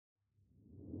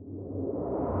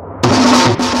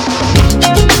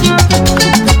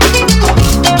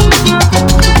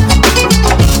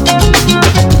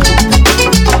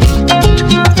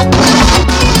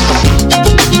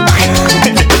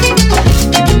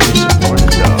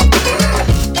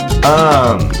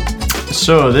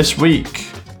So this week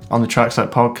on the Trackside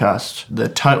podcast, the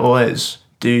title is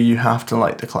 "Do You Have to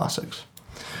Like the Classics?"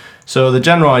 So the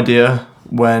general idea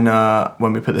when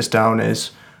we put this down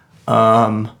is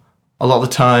a lot of the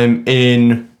time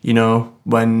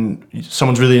when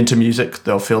someone's really into music,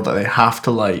 they'll feel that they have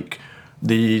to like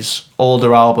these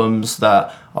older albums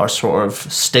that are sort of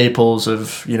staples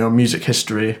of music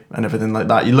history and everything like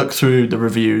that. You look through the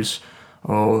reviews,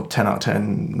 10 out of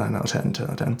 10, 9 out of 10, 10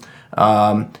 out of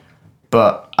 10.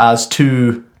 But as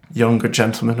two younger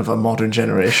gentlemen of a modern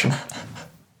generation,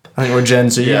 I think we're Gen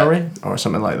Z, are we? Or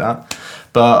something like that.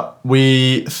 But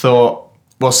we thought,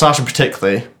 well, Sasha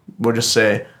particularly, we'll just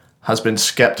say, has been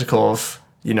skeptical of,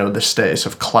 the status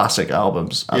of classic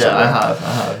albums. I have,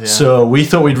 yeah. So we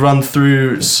thought we'd run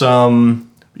through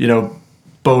some,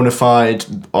 bona fide,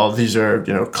 these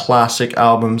are, classic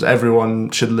albums, everyone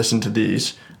should listen to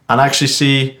these, and actually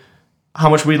see how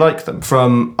much we like them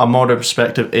from a modern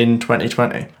perspective in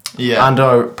 2020. Yeah. And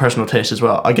our personal taste as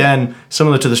well. Again,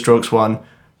 similar to the Strokes one,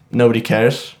 nobody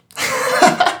cares.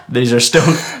 These are still...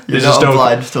 You're not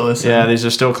obliged to listen. Yeah, these are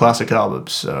still classic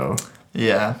albums, so...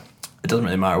 Yeah. It doesn't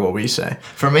really matter what we say.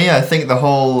 For me, I think the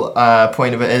whole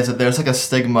point of it is that there's like a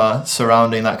stigma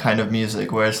surrounding that kind of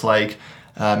music, where it's like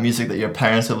music that your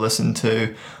parents have listened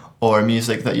to, or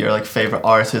music that your favorite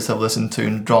artists have listened to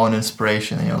and drawn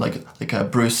inspiration. Like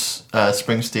Bruce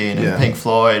Springsteen and Pink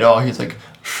Floyd. He's like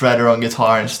shredder on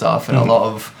guitar and stuff, and a lot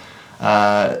of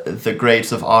the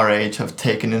greats of our age have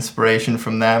taken inspiration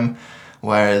from them.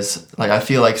 Whereas, I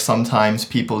feel like sometimes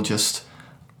people just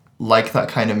like that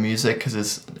kind of music because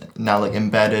it's now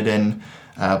embedded in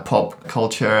pop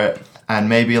culture, and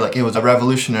maybe it was a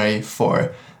revolutionary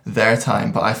for their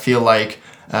time. But I feel like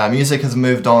music has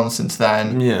moved on since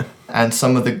then. Yeah. And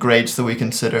some of the greats that we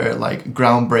consider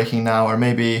groundbreaking now are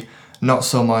maybe not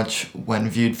so much when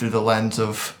viewed through the lens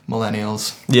of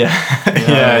millennials. Yeah.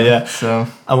 Yeah. So,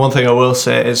 and one thing I will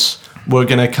say is we're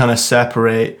going to kind of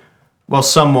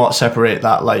somewhat separate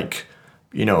that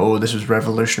this was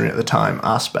revolutionary at the time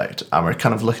aspect, and we're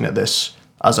kind of looking at this,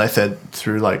 as I said,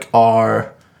 through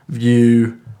our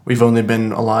view. We've only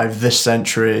been alive this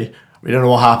century. We don't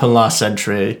know what happened last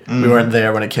century. We weren't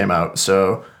there when it came out.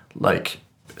 So,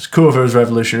 it's cool if it was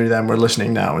revolutionary then. We're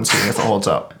listening now and seeing if it holds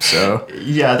up. So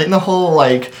yeah, I think the whole,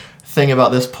 thing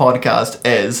about this podcast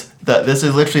is that this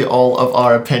is literally all of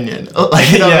our opinion.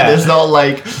 It's not,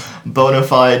 bona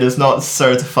fide. It's not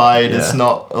certified. Yeah. It's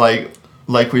not, like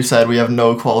we said, we have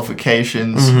no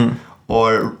qualifications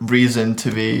or reason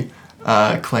to be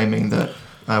claiming that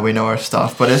we know our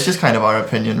stuff, but it's just kind of our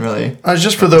opinion, really. It's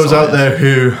just for those out there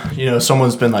who,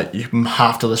 someone's been you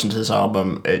have to listen to this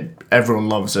album, everyone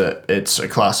loves it, it's a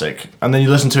classic, and then you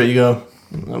listen to it, you go,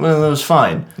 well, that was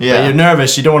fine. Yeah. But you're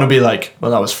nervous, you don't want to be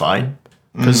well, that was fine,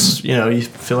 because, you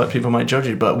feel like people might judge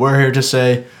you, but we're here to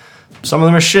say some of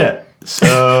them are shit,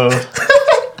 so...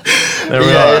 There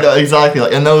we are. Exactly.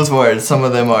 In those words, some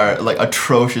of them are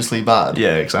atrociously bad.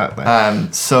 Yeah, exactly.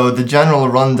 So the general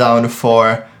rundown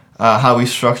for how we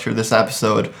structured this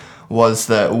episode was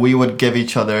that we would give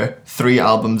each other 3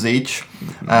 albums each,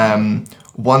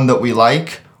 one that we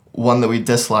like, one that we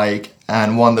dislike,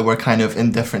 and one that we're kind of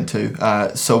indifferent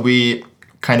to. So we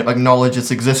kind of acknowledge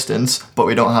its existence, but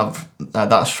we don't have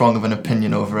that strong of an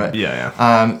opinion over it.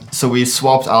 Yeah. So we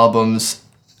swapped albums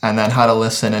and then had a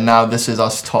listen, and now this is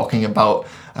us talking about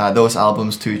those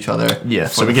albums to each other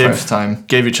for the first time.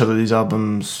 Gave each other these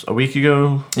albums a week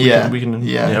ago. A week ago, I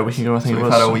think it was. We've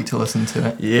had a week to listen to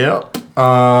it. Yep.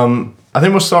 I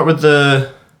think we'll start with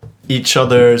each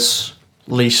other's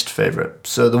least favourite.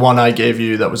 So the one I gave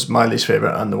you that was my least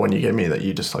favourite, and the one you gave me that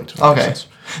you disliked. Okay.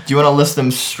 Do you want to list them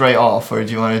straight off, or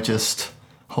do you want to just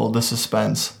hold the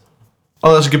suspense?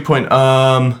 Oh, that's a good point.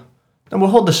 And we'll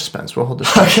hold the suspense.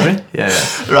 Okay. Right? Yeah.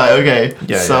 Right, okay.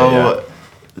 Yeah, so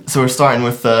we're starting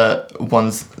with the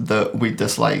ones that we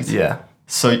disliked. Yeah.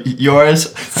 So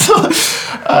yours... so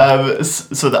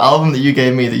the album that you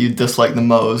gave me that you disliked the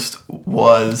most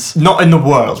was... Not in the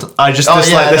world. I just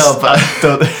dislike this.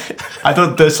 I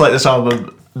don't dislike this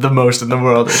album the most in the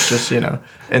world. It's just,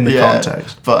 in the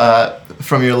context. But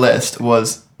from your list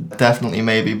was... Definitely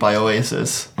Maybe by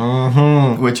Oasis,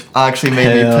 which actually made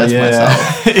me piss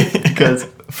myself, because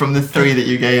from the 3 that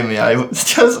you gave me, I was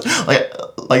just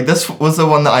this was the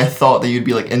one that I thought that you'd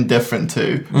be indifferent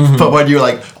to, but when you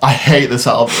were I hate this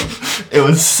album, it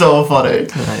was so funny.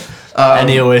 Right.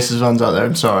 Any Oasis ones out there,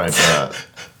 I'm sorry, but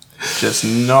Just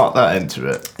not that into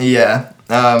it. Yeah.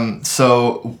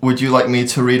 So would you like me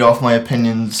to read off my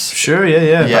opinions? Sure,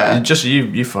 yeah. Yeah. But just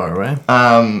you far away.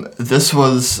 This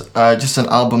was just an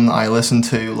album that I listened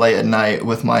to late at night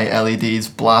with my LEDs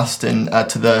blasting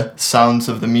to the sounds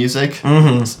of the music.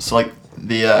 Mm-hmm. So like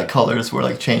the colors were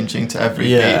like changing to every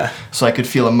Yeah. beat, so I could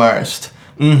feel immersed.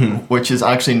 Mm-hmm. Which is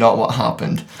actually not what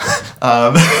happened.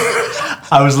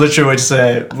 I was literally going to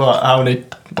say,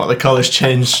 what the colours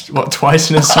changed,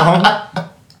 twice in a song?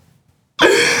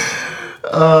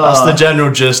 That's the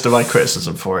general gist of my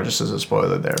criticism for it, just as a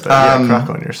spoiler there. But yeah, crack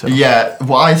on yourself. Yeah,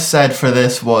 what I said for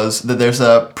this was that there's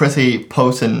a pretty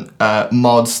potent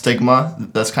mod stigma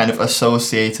that's kind of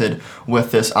associated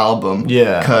with this album.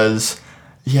 Yeah. Because,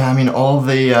 I mean, all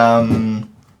the...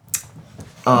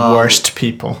 Worst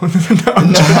people.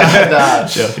 Nah.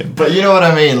 Joking. But you know what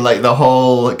I mean? Like, the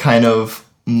whole kind of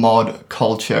mod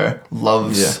culture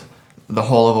loves the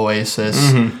whole of Oasis.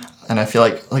 Mm-hmm. And I feel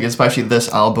like especially this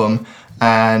album,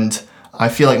 and I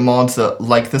feel like mods that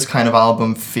like this kind of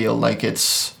album feel like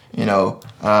it's,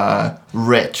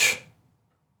 rich.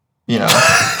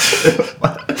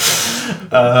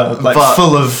 But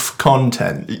full of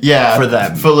content. Yeah. For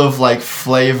them. Full of like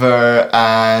flavor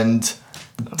and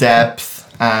depth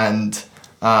and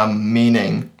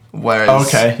meaning.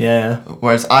 Whereas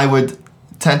Whereas I would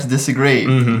tend to disagree.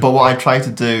 Mm-hmm. But what I tried to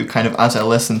do kind of as I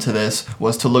listened to this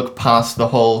was to look past the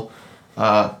whole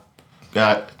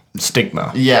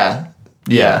Stigma. Yeah.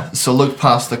 So look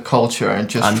past the culture and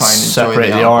just And try and enjoy separate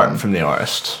the the album. art from the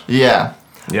artist. Yeah.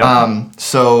 Yeah.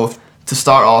 So to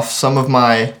start off, some of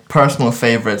my personal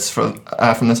favorites from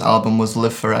this album was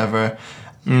 "Live Forever"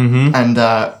 and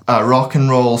 "Rock and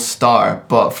Roll Star,"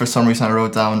 but for some reason I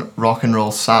wrote down "Rock and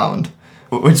Roll Sound,"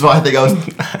 which is why I think I was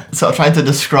sort of trying to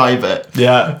describe it.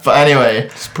 Yeah. But anyway,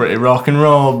 It's pretty rock and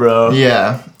roll, bro.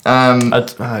 yeah.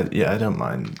 I don't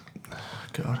mind.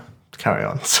 God. Carry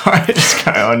on. Sorry, just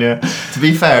carry on, yeah. To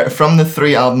be fair, from the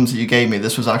 3 albums that you gave me,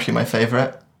 this was actually my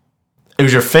favorite. It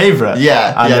was your favourite?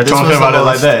 Yeah. And you're this talking was the about it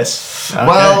like most- this? Okay.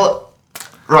 Well,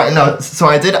 right, no. So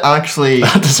I did actually.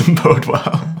 That doesn't bode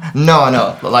well. No.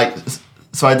 Like,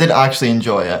 so I did actually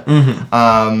enjoy it.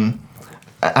 And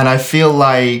I feel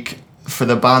like for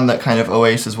the band that kind of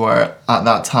Oasis were at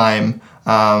that time,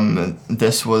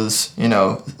 this was,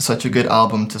 such a good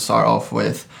album to start off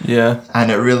with. Yeah.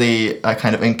 And it really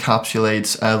kind of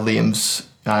encapsulates Liam's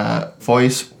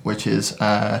voice, which is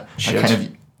a Shit. kind of...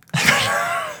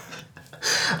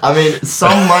 I mean,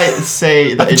 some might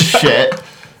say that it's shit.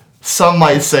 Some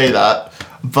might say that.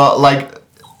 But,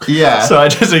 yeah. So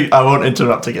I won't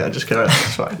interrupt again, just gonna,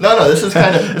 it's fine. No, this is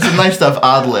it's a nice to have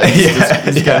ad-libs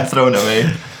just getting thrown at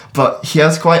me. But he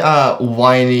has quite a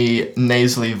whiny,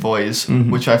 nasally voice,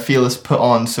 which I feel is put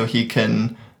on so he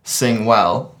can sing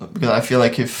well. Because I feel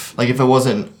like if it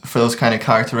wasn't for those kind of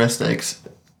characteristics,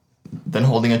 then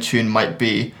holding a tune might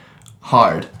be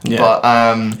hard. Yeah.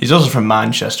 But He's also from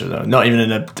Manchester, though. Not even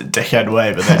in a dickhead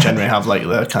way, but they generally have,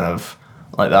 the kind of,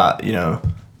 like that,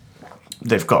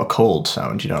 they've got a cold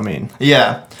sound, you know what I mean?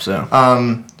 yeah. So.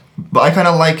 But I kind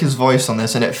of like his voice on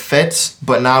this, and it fits.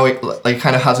 But now it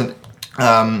kind of hasn't.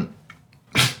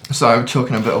 Sorry, I'm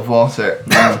choking a bit of water.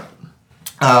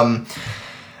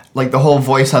 The whole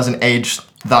voice hasn't aged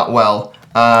that well.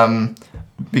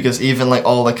 Because even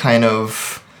all the kind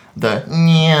of the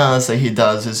yes that he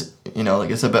does is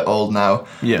it's a bit old now.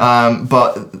 Yeah.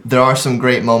 But there are some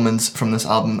great moments from this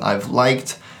album I've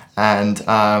liked, and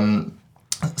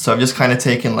so I've just kind of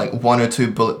taken 1 or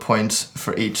 2 bullet points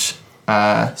for each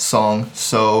song.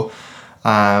 So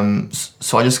I'll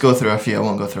just go through a few. I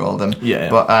won't go through all of them. Yeah.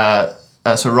 But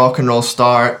so Rock and Roll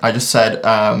Star, I just said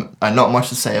not much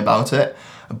to say about it,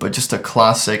 but just a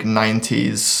classic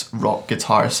 90s rock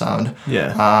guitar sound.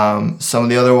 Yeah. Some of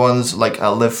the other ones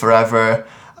Live Forever,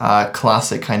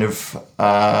 classic kind of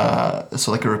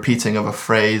so a repeating of a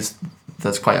phrase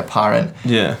that's quite apparent.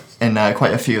 Yeah. In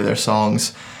quite a few of their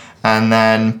songs. And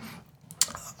then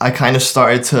I kind of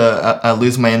started to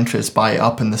lose my interest by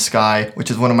Up in the Sky,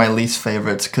 which is one of my least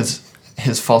favorites because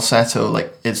his falsetto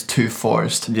is too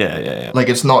forced. Yeah.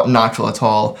 It's not natural at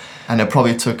all, and it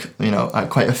probably took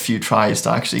quite a few tries to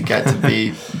actually get to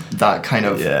be that kind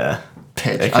of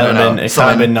pitch. It I don't know. It could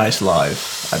have been nice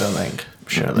live, I don't think.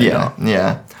 Surely not.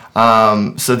 Yeah.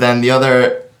 So then the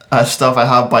other stuff I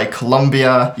have by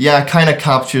Columbia, kind of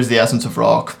captures the essence of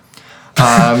rock.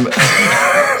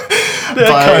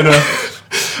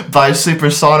 By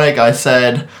Supersonic, I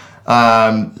said,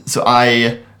 so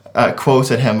I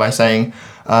quoted him by saying,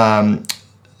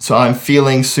 so I'm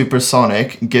feeling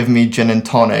supersonic, give me gin and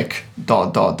tonic, ...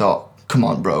 Come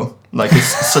on, bro.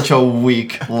 It's such a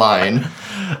weak line.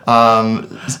 So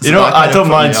You know, that I kind of don't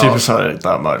put mind me off. Supersonic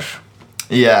that much.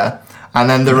 Yeah, and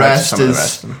then the compared to rest some of the is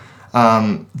rest of them.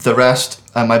 the rest.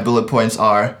 My bullet points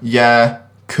are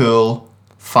cool,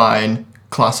 fine,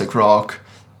 classic rock,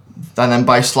 and then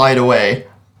by slide away.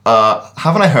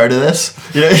 Haven't I heard of this?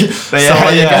 You know, so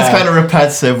like, it gets kind of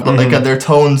repetitive. But like their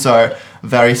tones are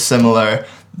very similar.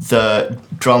 The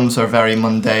drums are very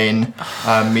mundane,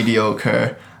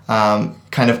 mediocre,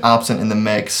 kind of absent in the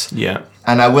mix. Yeah.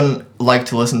 And I wouldn't like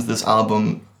to listen to this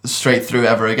album straight through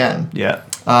ever again. Yeah.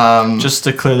 Just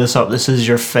to clear this up, this is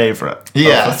your favourite of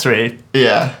the three.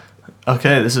 Yeah.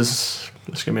 Okay, this is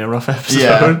gonna be a rough episode.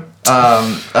 Yeah.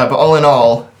 But all in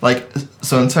all, like,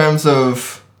 so in terms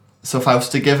of, so if I was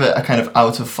to give it a kind of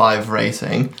out of 5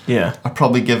 rating, Yeah. I'd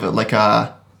probably give it like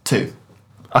a 2.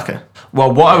 Okay.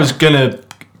 Well, what I was gonna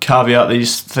caveat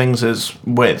these things is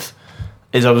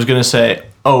I was gonna say,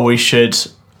 we should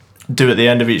do at the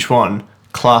end of each one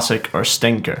classic or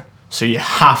stinker. So you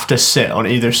have to sit on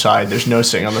either side. There's no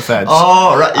sitting on the fence.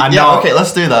 Oh, right. Okay,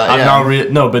 let's do that.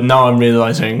 But now I'm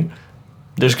realizing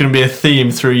there's going to be a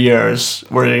theme through years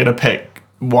where you're going to pick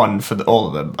one for all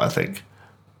of them, I think.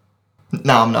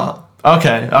 No, I'm not.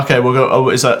 Okay, we'll go. Oh,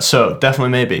 is that so?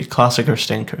 Definitely, maybe classic or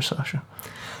stinker, Sasha.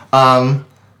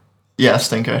 Yeah,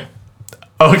 stinker.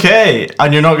 Okay,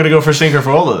 and you're not going to go for stinker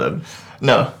for all of them.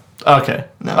 No. Okay.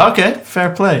 No. Okay, fair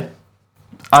play.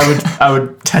 I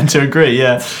would tend to agree.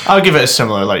 Yeah, I'll give it a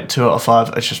similar 2 out of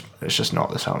 5. It's just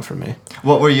not the sound for me.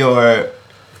 What were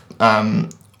some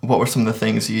of the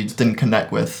things you didn't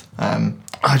connect with?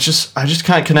 I just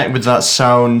can't connect with that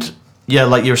sound. Yeah,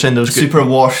 like you were saying, those super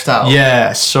washed out.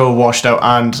 Yeah, so washed out.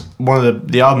 And one of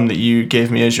the album that you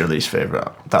gave me as your least favorite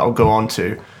that I'll go on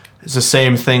to, it's the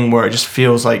same thing where it just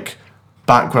feels like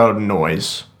background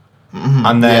noise,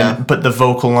 and then but the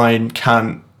vocal line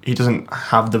he doesn't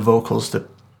have the vocals to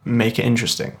make it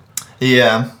interesting.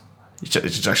 Yeah. It's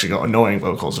just actually got annoying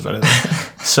vocals, if anything.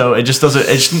 So it just doesn't.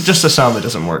 It's just a sound that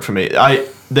doesn't work for me.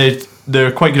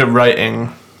 They're quite good at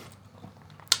writing.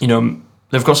 You know,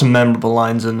 they've got some memorable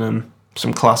lines in them,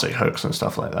 some classic hooks and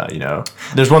stuff like that. You know,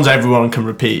 there's ones everyone can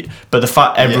repeat, but the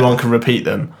fact everyone can repeat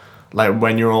them, like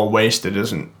when you're all wasted,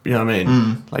 isn't. You know what I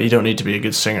mean? Like you don't need to be a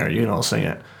good singer. You can all sing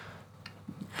it.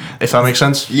 If that makes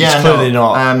sense. Yeah. It's clearly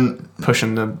not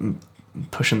pushing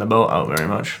the boat out very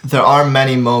much. There are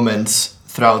many moments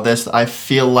throughout this that I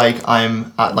feel like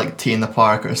I'm at like Tea in the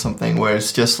Park or something, where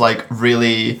it's just like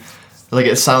really, like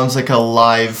it sounds like a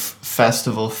live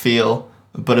festival feel,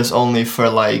 but it's only for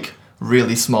like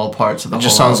really small parts of the whole. It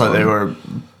just sounds album. like they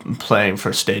were playing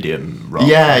for stadium rock.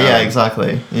 Yeah,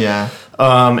 exactly. Yeah.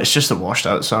 It's just a washed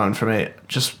out sound for me.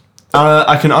 Just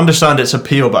I can understand its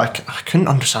appeal, but I couldn't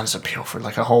understand its appeal for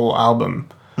like a whole album.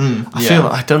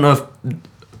 I don't know if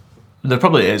there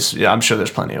probably is. Yeah, I'm sure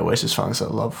there's plenty of Oasis fans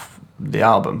that love the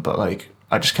album, but like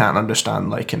I just can't understand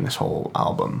liking this whole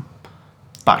album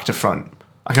back to front.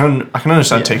 I can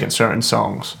understand taking certain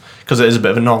songs because it is a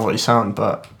bit of a novelty sound,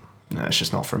 but no, it's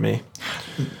just not for me.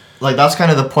 Like that's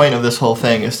kind of the point of this whole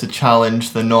thing, is to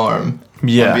challenge the norm.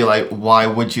 Yeah. And be like, why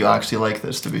would you actually like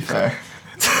this? To be fair.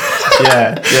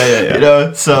 Yeah. You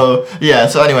know. So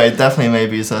anyway, definitely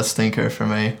maybe it's a stinker for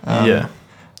me.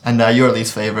 And your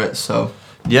least favorite. So.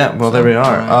 Yeah. Well, there we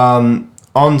are. Right.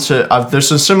 On to there's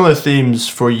some similar themes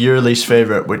for your least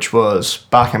favorite, which was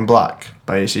Back in Black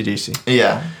by AC/DC.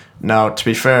 Yeah. Now, to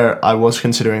be fair, I was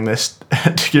considering this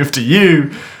to give to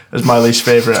you as my least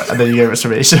favorite, and then you gave it to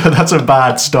me, so that's a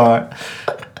bad start.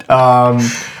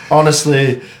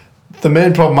 Honestly, the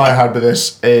main problem I had with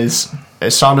this is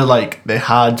it sounded like they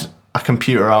had a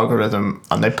computer algorithm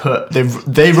and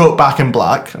they wrote Back in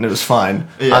Black and it was fine,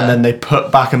 and then they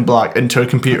put Back in Black into a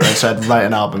computer and said, write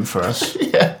an album for us.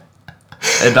 Yeah.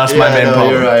 And that's my main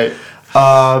problem. You're right.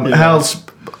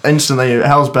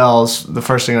 Hell's Bells, the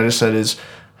first thing I just said is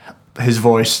his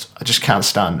voice. I just can't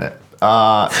stand it. It's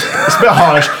a bit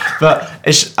harsh, but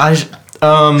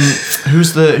who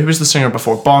was the singer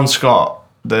before? Bon Scott,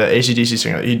 the AC/DC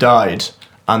singer. He died,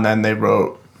 and then they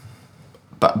wrote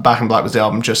Back in Black was the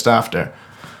album just after.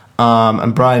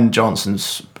 And Brian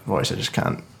Johnson's voice, I just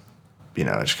can't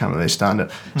really stand it.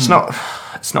 It's not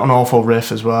an awful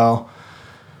riff as well.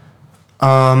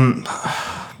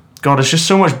 God, it's just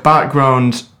so much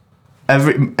background.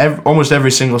 Almost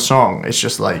every single song, it's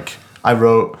just like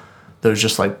there's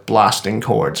just like blasting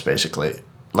chords, basically,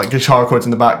 like guitar chords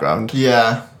in the background.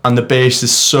 Yeah. And the bass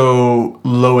is so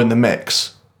low in the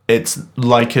mix. It's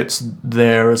like it's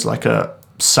there as like a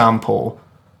sample,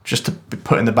 just to be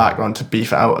put in the background to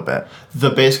beef it out a bit.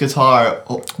 The bass guitar.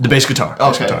 The bass guitar.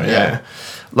 Okay. Yeah.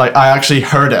 Like, I actually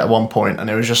heard it at one point, and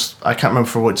it was just, I can't remember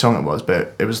for what song it was,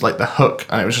 but it was like the hook,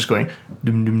 and it was just going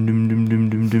dum dum dum dum dum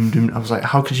dum dum dum. I was like,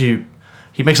 how could you?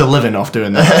 He makes a living off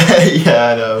doing that.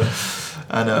 Yeah,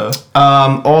 I know.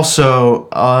 Also,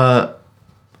 I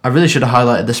really should have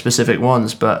highlighted the specific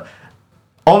ones, but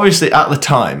obviously at the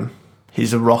time,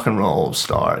 he's a rock and roll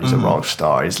star. He's a rock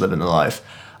star. He's living the life.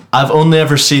 I've only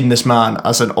ever seen this man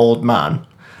as an old man.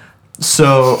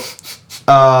 So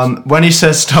when he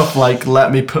says stuff like,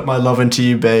 let me put my love into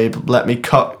you, babe, let me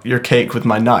cut your cake with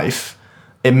my knife,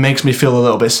 it makes me feel a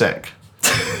little bit sick.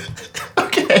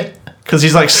 Okay. Because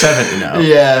he's like 70 now.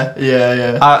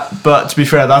 Yeah. But to be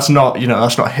fair, that's not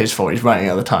his fault. He's writing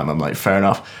at the time. I'm like, fair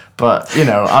enough. But,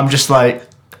 I'm just like,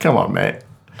 come on, mate.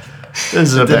 This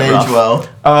is a bit rough. Age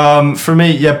well. For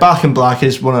me, yeah, Back in Black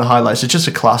is one of the highlights. It's just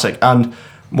a classic. And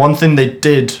one thing they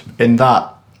did in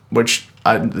that, which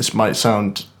this might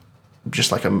sound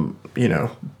just like I'm,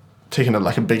 taking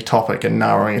like a big topic and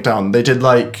narrowing it down. They did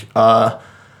like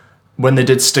when they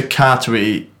did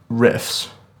staccato-y riffs.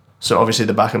 So obviously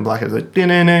the Back in Black is like you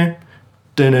know what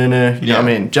I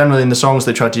mean? Generally in the songs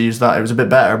they tried to use that. It was a bit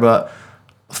better, but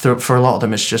for a lot of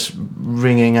them it's just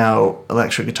ringing out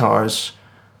electric guitars.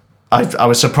 I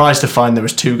was surprised to find there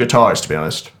was 2 guitars, to be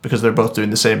honest, because they're both doing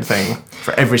the same thing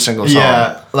for every single song.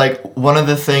 Yeah, like one of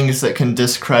the things that can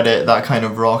discredit that kind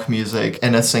of rock music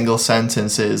in a single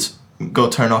sentence is go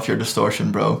turn off your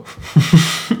distortion, bro.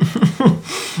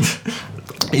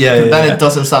 Then it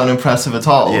doesn't sound impressive at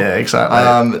all. Yeah,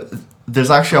 exactly. There's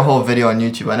actually a whole video on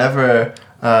YouTube. I never,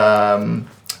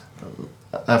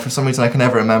 for some reason, I can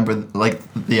never remember like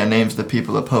the names of the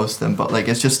people that post them, but like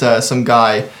it's just some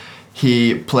guy.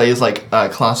 He plays like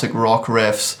classic rock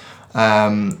riffs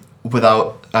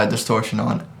without distortion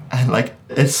on, and like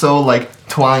it's so like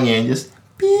twangy and just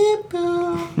beep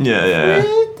boop. Yeah.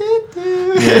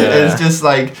 It's just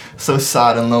like so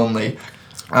sad and lonely.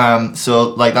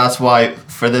 So like that's why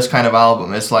for this kind of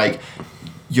album, it's like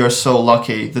you're so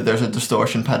lucky that there's a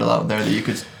distortion pedal out there that you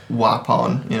could whap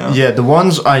on. Yeah, the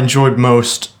ones I enjoyed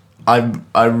most, I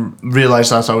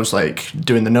realized as I was like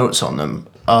doing the notes on them.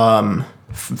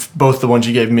 Both the ones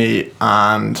you gave me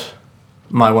and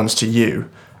my ones to you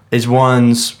is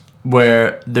ones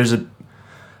where there's something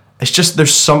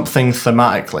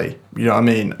thematically, you know what I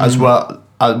mean, as well,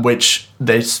 which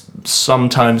they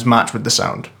sometimes match with the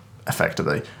sound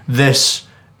effectively. This,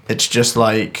 it's just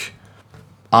like,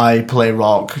 I play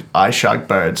rock, I shag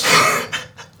birds.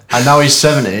 And now he's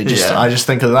 70, I just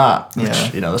think of that,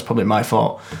 which, that's probably my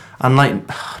fault. And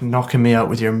like, knocking me out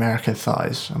with your American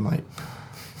thighs, I'm like,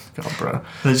 God, bro.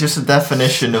 There's just a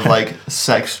definition of like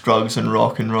sex, drugs, and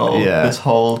rock and roll. Yeah, this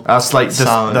whole that's like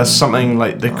sound. That's something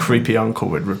like the creepy uncle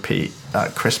would repeat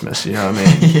at Christmas. You know what I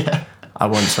mean? Yeah. I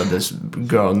once had this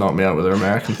girl knock me out with her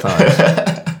American thighs.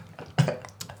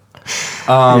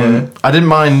 I didn't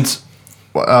mind.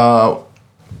 I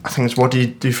think it's "What do you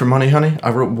do for money, honey?"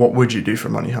 I wrote "What would you do for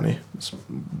money, honey?" It's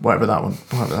whatever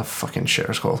that fucking shit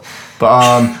is called.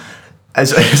 But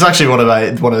It's actually one of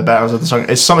the better ones of the song.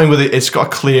 It's something with it. It's got a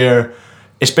clear.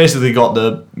 It's basically got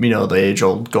the the age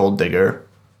old gold digger,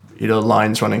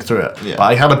 lines running through it. Yeah. But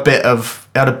I had a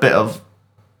bit of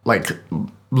like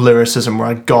lyricism where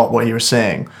I got what he was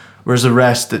saying, whereas the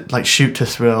rest, that like shoot to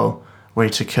thrill,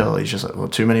 wait to kill. He's just like, well,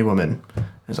 too many women.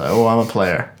 He's like, oh, I'm a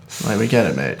player. Like, we get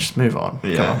it, mate. Just move on.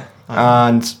 Yeah.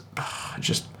 And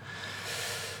just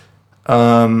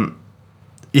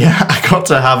yeah, I got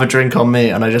to have a drink on me,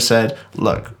 and I just said,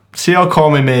 look, see how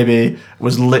Call Me Maybe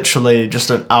was literally just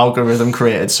an algorithm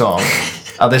created song.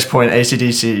 At this point,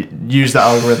 AC/DC used that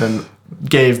algorithm,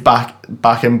 gave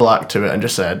Back in Black to it, and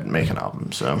just said, make an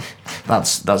album. So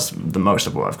that's the most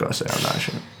of what I've got to say on that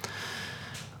shit.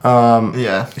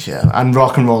 Yeah, and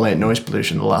Rock and Roll Ain't Noise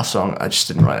Pollution, the last song, I just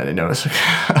didn't write any notes.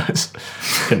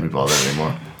 Couldn't be bothered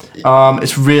anymore.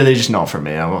 It's really just not for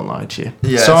me, I won't lie to you.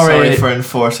 Yeah, sorry for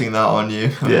enforcing that on you.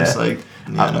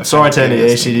 I'm sorry to any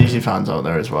AC/DC fans out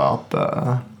there as well,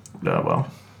 but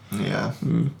well. Yeah.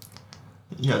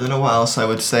 Yeah, I don't know what else I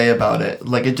would say about it.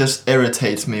 Like, it just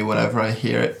irritates me whenever I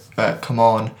hear it come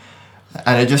on.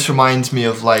 And it just reminds me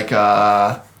of like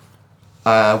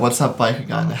what's that biker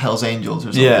guy, the Hells Angels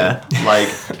or something? Yeah. Like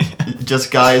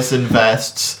just guys in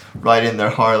vests riding their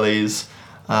Harleys,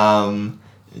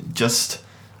 just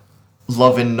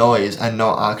loving noise and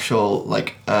not actual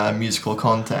like musical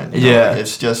content. Yeah,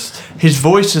 it's just his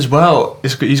voice as well.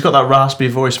 He's got that raspy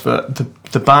voice, but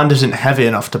the band isn't heavy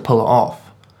enough to pull it off.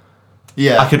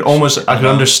 Yeah, I could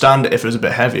understand it if it was a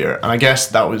bit heavier, and I guess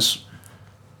that was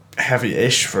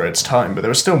heavy-ish for its time, but there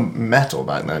was still metal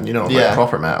back then, like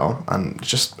proper metal, and it's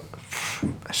just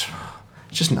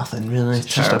nothing really. It's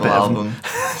just a bit album.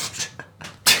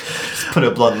 put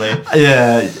it bluntly.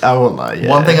 Yeah, I won't lie. Yeah.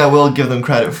 One thing I will give them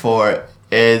credit for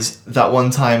is that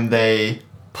one time they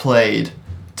played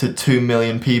to 2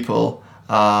 million people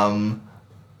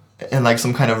in like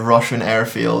some kind of Russian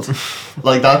airfield.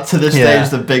 Like that to this day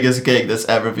is the biggest gig that's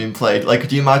ever been played. Like,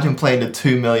 could you imagine playing to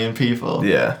 2 million people?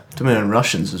 Yeah, 2 million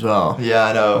Russians as well. Yeah,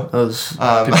 I know. Those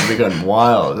people be going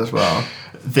wild as well.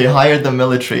 They hired the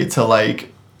military to like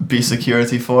be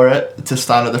security for it, to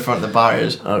stand at the front of the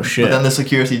barriers. Oh shit. But then the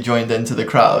security joined into the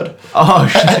crowd. Oh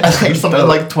shit. Like something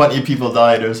like 20 people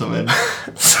died or something.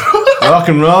 Rock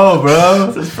and roll,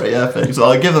 bro. It's pretty epic. So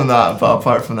I'll give them that, but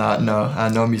apart from that,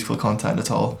 no musical content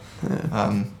at all.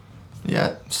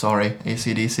 Yeah. Sorry,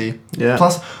 AC/DC. Yeah.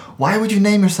 Plus, why would you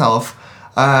name yourself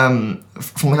from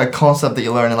like a concept that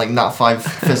you learn in like Nat 5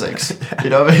 physics? You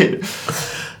know what I mean?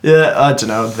 Yeah, I don't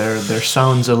know. Their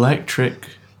sounds electric.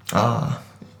 Ah,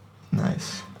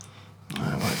 nice.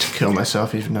 I wanted to kill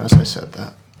myself even as I said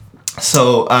that.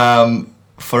 So,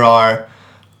 for our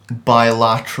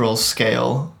bilateral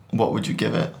scale, what would you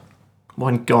give it?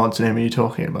 What in God's name are you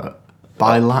talking about?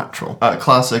 Bilateral.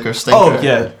 Classic or stinker? Oh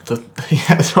yeah,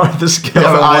 sorry, the scale.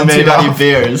 Yeah, I one too made many up.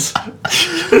 beers. One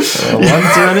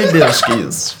too many beer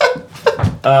skis.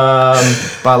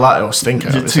 Bilateral stinker.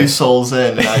 You're obviously. 2 souls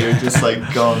in, and now you're just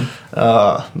like gone.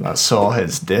 That soul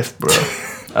hits diff, bro.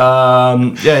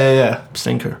 Yeah.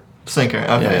 Stinker. Stinker.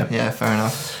 Okay. Yeah. Yeah. Fair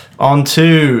enough.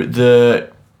 Onto the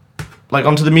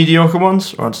mediocre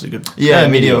ones or onto the good? Yeah,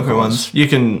 mediocre ones. You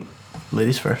can,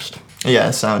 ladies first. Yeah.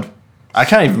 Sound. I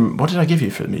can't even. What did I give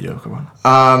you for the mediocre one?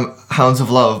 Hounds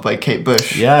of Love by Kate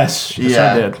Bush. Yes, I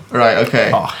did. Right.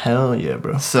 Okay. Oh hell yeah,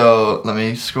 bro. So let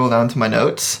me scroll down to my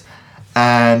notes,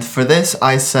 and for this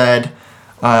I said,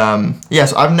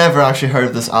 yes, I've never actually heard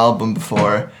of this album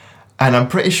before, and I'm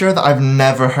pretty sure that I've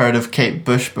never heard of Kate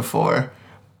Bush before,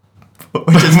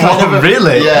 which is kind of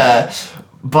really? Yeah,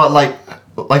 but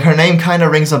like her name kind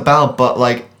of rings a bell, but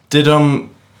like Did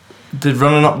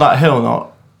Running Up That Hill not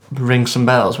ring some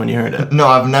bells when you heard it? no,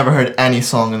 I've never heard any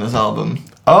song in this album.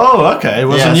 Oh, okay. It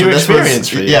was Yeah, a so new this experience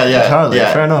for you. Yeah, Entirely.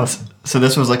 yeah. Fair enough. So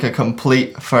this was like a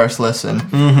complete first listen.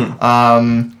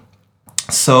 Mm-hmm.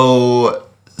 So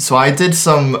I did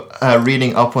some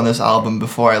reading up on this album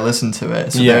before I listened to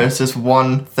it. So Yeah. there's this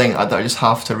one thing that I just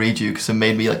have to read you because it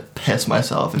made me like piss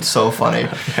myself. It's so funny.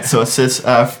 So it's this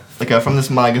from this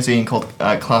magazine called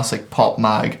Classic Pop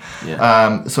Mag.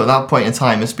 Yeah. So at that point in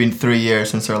time, it's been 3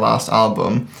 years since her last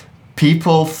album.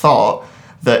 People thought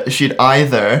that she'd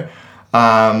either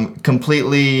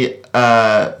completely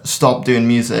stopped doing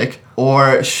music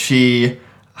or she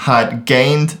had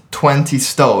gained 20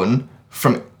 stone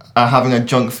from having a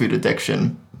junk food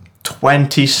addiction.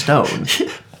 20 stone.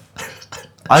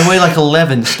 I weigh like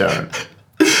 11 stone.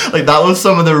 Like that was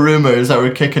some of the rumors that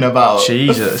were kicking about.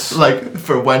 Jesus. Like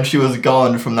for when she was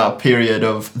gone from that period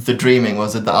of The Dreaming,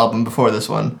 was it the album before this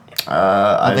one?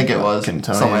 I think it was couldn't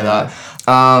something tell you. like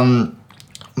that.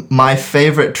 My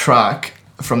favorite track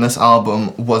from this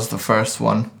album was the first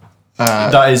one.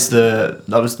 That was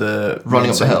the Running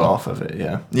Up the Hill. off of it,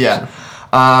 yeah. Yeah.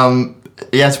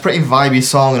 Yeah, it's a pretty vibey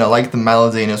song and I like the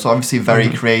melody and it's obviously very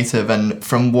creative, and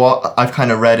from what I've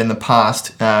kind of read in the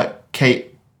past, Kate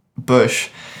Bush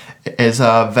is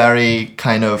a very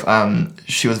kind of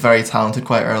she was very talented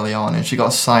quite early on, and she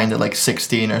got signed at like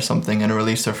 16 or something and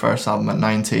released her first album at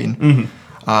 19.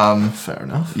 Fair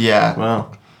enough. Yeah.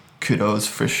 Wow. Kudos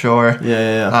for sure.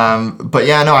 Yeah. But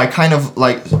yeah, no, I kind of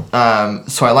like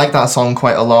so I like that song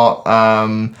quite a lot.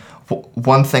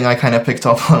 One thing I kind of picked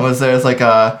up on was there's like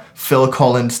a Phil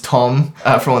Collins Tom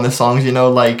from one of the songs, you know,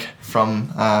 like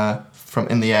from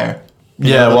In the Air. You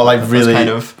Yeah, know, well, like those really kind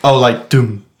of, like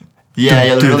doom.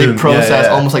 yeah, dum, really dum, processed,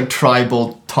 yeah. almost like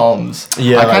tribal toms.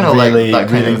 Yeah, I kind of really, like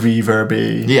that kind really of,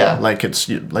 reverby. Yeah. like it's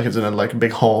in a like a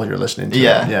big hall you're listening to.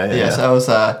 yeah. So that was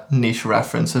a niche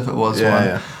reference if it was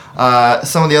one. Yeah.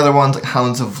 Some of the other ones, like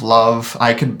Hounds of Love,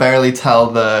 I could barely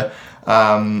tell the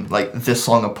like this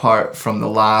song apart from the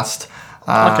last.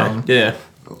 Okay. Yeah.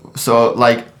 So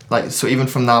so even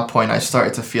from that point, I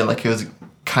started to feel like it was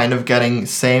kind of getting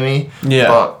samey. Yeah.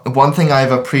 But one thing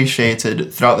I've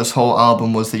appreciated throughout this whole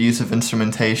album was the use of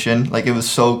instrumentation. Like it was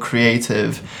so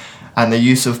creative, and the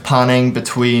use of panning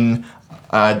between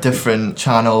different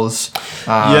channels.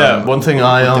 Yeah, one thing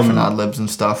with different ad libs and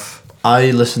stuff.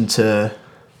 I listened to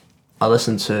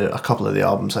a couple of the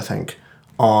albums, I think,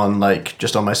 on like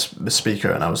just on my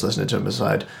speaker, and I was listening to them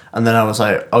beside, and then I was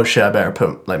like, oh shit, I better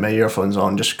put like my earphones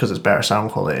on just because it's better sound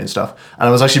quality and stuff. And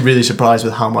I was actually really surprised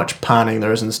with how much panning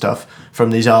there is and stuff from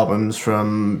these albums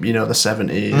from, you know, the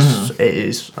 70s,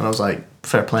 80s, and I was like,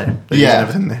 fair play. They're using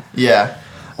everything there. Yeah.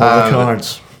 All the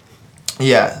cards.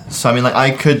 Yeah. So I mean, like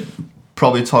I could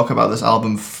probably talk about this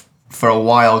album for a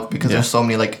while because there's so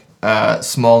many like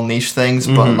small niche things,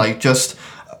 but like just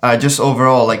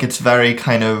overall, like it's very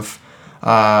kind of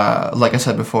like I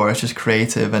said before, it's just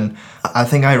creative. And I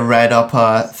think I read up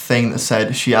a thing that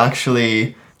said she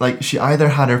actually, like, she either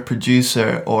had her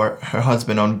producer or her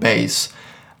husband on bass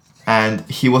and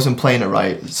he wasn't playing it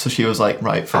right, so she was like,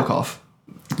 right, fuck off.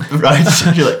 Right?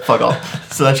 She's like, fuck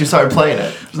off. So then she started playing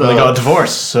it. So they got a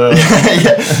divorce, so...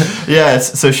 yeah,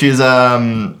 so she's,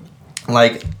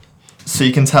 like, so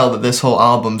you can tell that this whole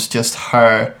album's just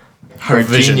her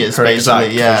vision, genius, her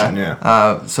basically. exact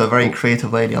vision, So a very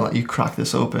creative lady. I'll let you crack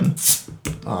this open.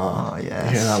 Oh,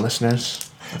 yes. You hear that,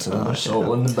 listeners? That's another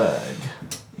soul in the bag.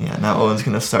 Yeah, now Owen's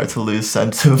going to start to lose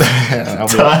sense of I'll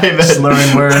time. be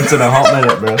slurring words in a hot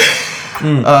minute, bro.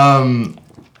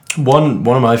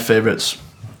 One of my favourites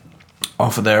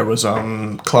off of there was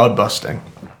Cloud Busting.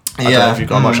 I don't know if you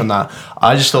got much on that.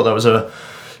 I just thought that was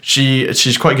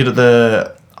she's quite good at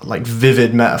the like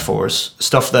vivid metaphors,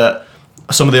 stuff that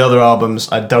some of the other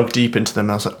albums I dug deep into them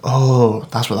and I was like, oh,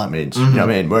 that's what that means. You know what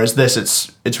I mean? Whereas this,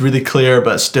 it's really clear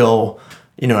but still,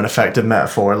 you know, an effective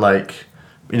metaphor, like,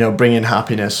 you know, bringing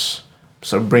happiness,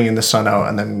 so bringing the sun out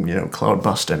and then, you know, cloud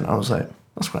busting. I was like,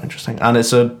 that's quite interesting, and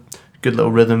it's a good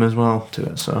little rhythm as well to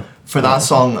it. So for that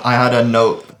song, I had a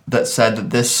note that said that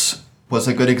this was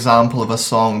a good example of a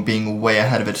song being way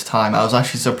ahead of its time. I was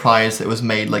actually surprised it was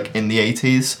made like in the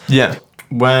 80s. Yeah,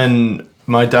 when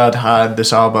my dad had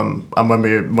this album, and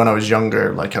when I was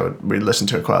younger, like we listened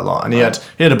to it quite a lot, and he had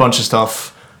a bunch of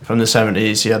stuff from the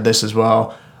 70s. He had this as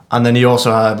well, and then he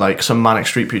also had like some Manic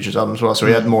Street Preachers albums as well. So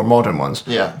he had more modern ones.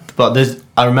 Yeah, but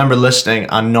I remember listening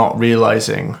and not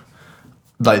realizing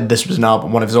like this was an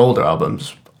album, one of his older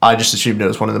albums. I just assumed it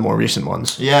was one of the more recent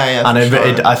ones. Yeah, and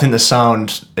I think the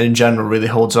sound in general really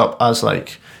holds up as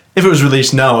like, if it was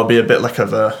released now, it'd be a bit like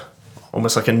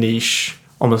almost like a niche,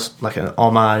 almost like an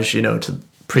homage, you know, to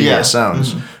previous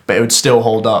sounds, but it would still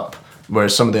hold up.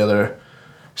 Whereas some of the other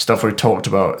stuff we talked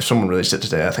about, if someone released it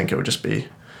today, I think it would just be.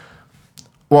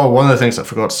 Well, one of the things I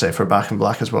forgot to say for Back in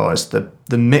Black as well is the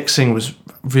mixing was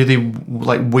really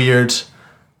like weird,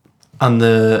 and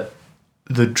the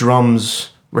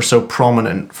drums were so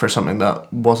prominent for something that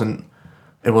wasn't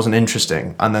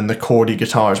interesting, and then the chordy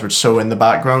guitars were so in the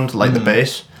background, like the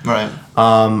bass. Right.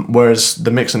 Whereas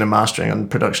the mixing and mastering and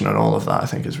production and all of that, I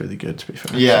think, is really good, to be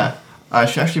fair. Yeah.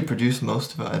 She actually produced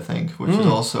most of it, I think, which is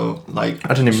also like.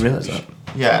 I didn't even realize that.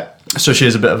 Yeah. So she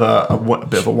is a bit of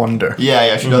a wonder.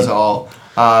 Yeah, she does it all.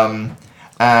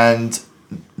 And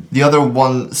the other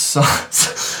one,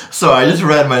 sorry, I just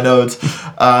read my notes.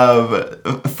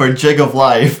 For Jig of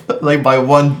Life, like my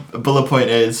one bullet point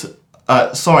is,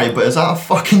 sorry, but is that a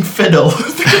fucking fiddle?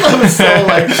 Because I was so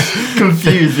like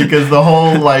confused because the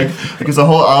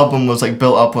whole album was like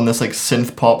built up on this like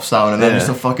synth pop sound, and then just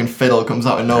a fucking fiddle comes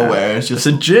out of nowhere. It's just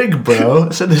a jig, bro.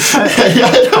 It's in the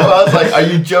yeah, I know. I was like, are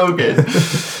you joking?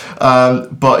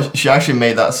 But she actually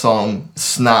made that song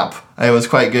snap. It was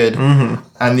quite good.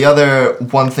 And the other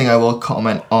one thing I will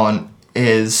comment on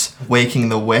is Waking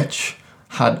the Witch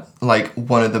had like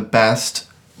one of the best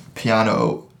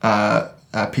piano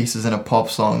pieces in a pop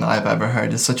song that I've ever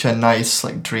heard. It's such a nice,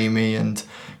 like, dreamy and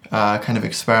kind of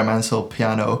experimental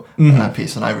piano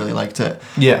piece, and I really liked it.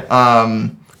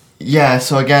 Yeah.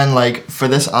 So again, like, for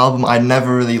this album, I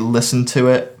never really listened to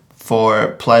it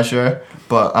for pleasure,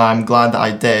 but I'm glad that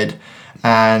I did.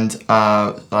 And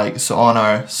like, so on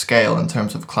our scale in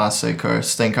terms of classic or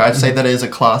stinker, I'd say that it is a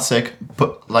classic,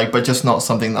 but just not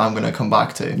something that I'm gonna come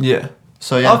back to. Yeah.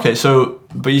 So yeah. Okay. So,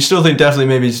 but you still think definitely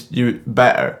maybe you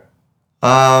better?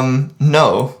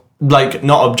 No. Like,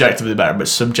 not objectively better,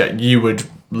 but you would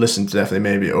listen to definitely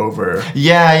maybe over.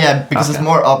 Yeah, because it's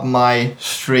more up my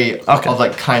street of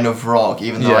like kind of rock,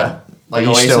 even though like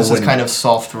Oasis is kind of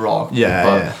soft rock.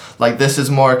 Yeah. Like, this is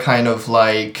more kind of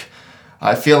like,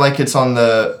 I feel like it's on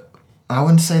the, I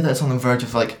wouldn't say that it's on the verge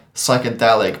of like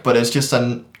psychedelic, but it's just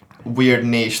a weird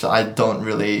niche that I don't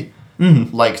really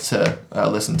like to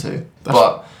listen to.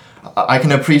 But I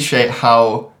can appreciate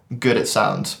how good it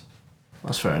sounds.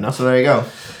 That's fair enough. So there you go.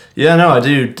 Yeah, no, I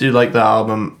do like that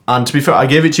album. And to be fair, I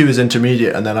gave it to you as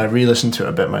intermediate, and then I re-listened to it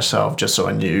a bit myself just so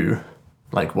I knew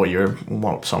like what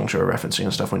songs you were referencing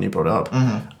and stuff when you brought it up.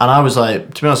 And I was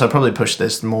like, to be honest, I'd probably push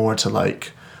this more to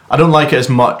like, I don't like it as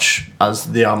much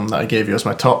as the album that I gave you as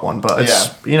my top one, but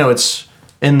it's you know, it's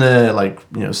in the like,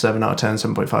 you know, 7 out of 10,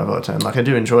 7.5 out of 10. Like, I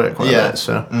do enjoy it quite a bit.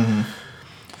 So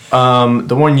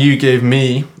the one you gave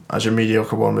me as your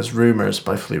mediocre one was Rumours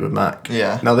by Fleetwood Mac.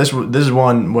 Yeah. Now this is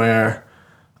one where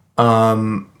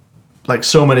like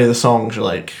so many of the songs are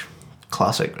like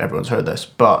classic, everyone's heard this,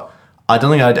 but I don't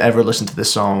think I'd ever listened to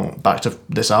this album, back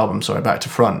to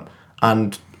front.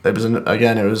 And it was,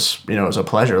 it was a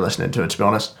pleasure listening to it, to be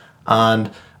honest. And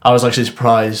I was actually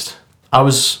surprised. I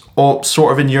was all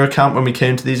sort of in your camp when we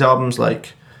came to these albums.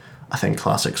 Like, I think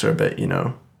classics are a bit,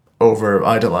 over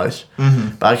idolized.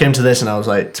 Mm-hmm. But I came to this and I was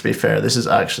like, to be fair, this is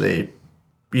actually,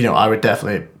 I would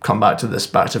definitely come back to this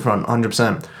back to front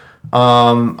 100%.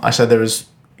 I said there was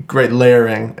great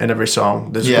layering in every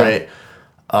song. There's great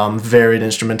varied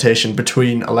instrumentation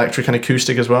between electric and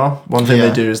acoustic as well. One thing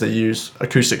they do is they use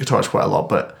acoustic guitars quite a lot,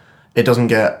 but it doesn't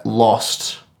get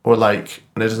lost or and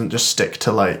it doesn't just stick to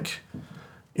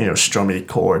strummy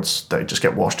chords that just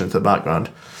get washed into the background.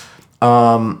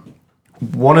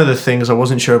 One of the things I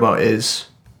wasn't sure about is,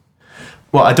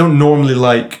 I don't normally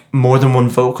like more than one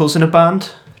vocals in a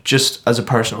band, just as a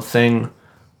personal thing.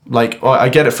 I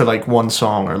get it for one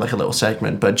song or a little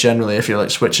segment, but generally if you're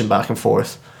switching back and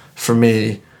forth, for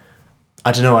me,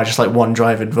 I don't know, I just like one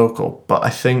driving vocal. But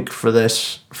I think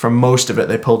for most of it,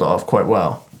 they pulled it off quite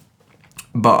well.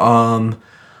 But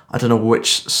I don't know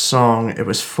which song it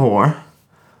was for.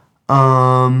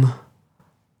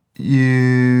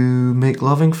 You Make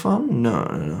Loving Fun?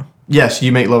 No. Yes,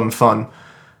 You Make Loving Fun.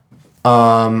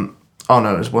 Oh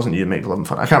no, it wasn't You Make Loving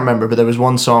Fun. I can't remember, but there was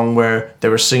one song where they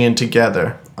were singing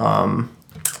together.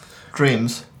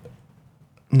 Dreams.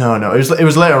 No, it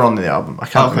was later on in the album. I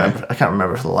can't remember. I can't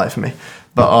remember for the life of me.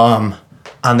 But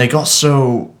and they got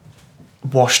so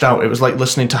washed out. It was like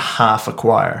listening to half a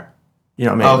choir. You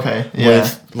know what I mean? Okay. Yeah.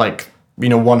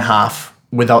 With one half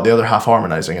without the other half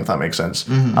harmonizing, if that makes sense.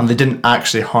 Mm-hmm. And they didn't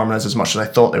actually harmonize as much as I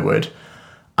thought they would,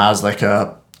 as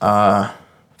a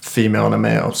female and a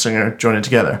male singer joining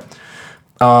together.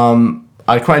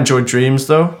 I quite enjoyed Dreams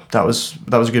though. That was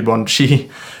a good one.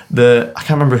 I can't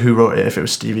remember who wrote it, if it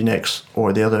was Stevie Nicks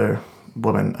or the other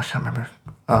woman. I can't remember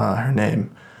her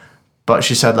name. But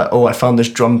she said I found this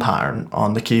drum pattern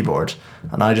on the keyboard.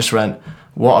 And I just went,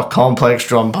 what a complex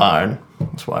drum pattern.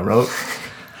 That's what I wrote.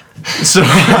 So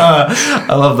I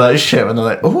love that shit when they're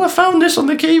like, I found this on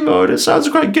the keyboard. It sounds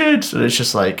quite good. And it's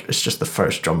just the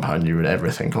first drum pattern you would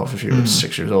ever think of if you were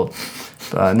 6 years old.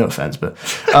 But no offense, but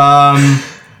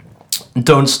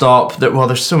Don't Stop. There's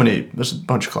a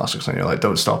bunch of classics on here.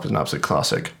 Don't Stop is an absolute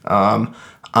classic.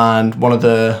 And one of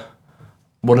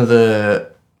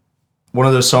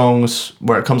those songs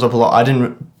where it comes up a lot,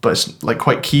 but it's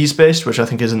quite keys based, which I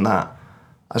think isn't that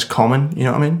as common. You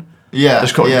know what I mean? Yeah.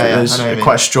 There's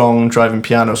quite a strong driving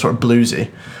piano, sort of bluesy.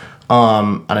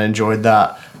 And I enjoyed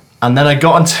that. And then I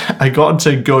got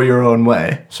into Go Your Own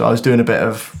Way. So I was doing a bit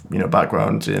of,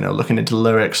 background, looking into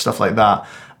lyrics, stuff like that.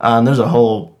 And there's a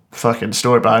whole fucking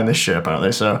story behind this shit,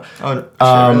 apparently. So,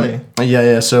 really?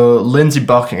 Yeah. So Lindsey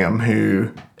Buckingham,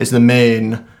 who is the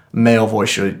main male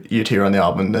voice you'd hear on the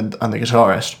album and the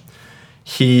guitarist,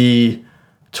 he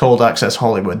told Access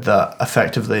Hollywood that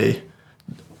effectively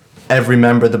every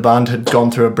member of the band had gone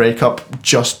through a breakup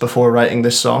just before writing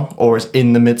this song, or is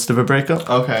in the midst of a breakup.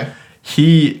 Okay.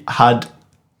 He had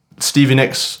Stevie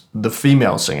Nicks, the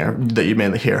female singer that you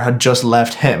mainly hear, had just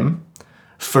left him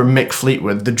for Mick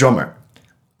Fleetwood, the drummer.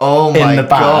 Oh my god. In the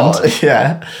band.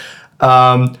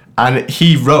 Yeah. And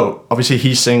he wrote, obviously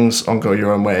he sings on Go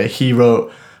Your Own Way, he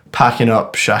wrote Packing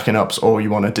Up, Shacking Up's All You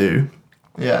Want to Do.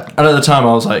 Yeah. And at the time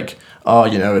I was like,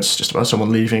 it's just about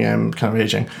someone leaving him, kind of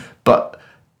aging. But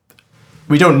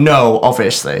we don't know,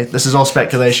 obviously. This is all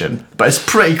speculation. But it's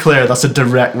pretty clear that's a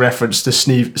direct reference to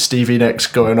Stevie Nicks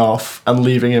going off and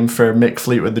leaving him for Mick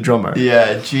Fleetwood, the drummer.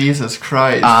 Yeah, Jesus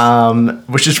Christ.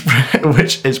 Which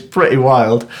is pretty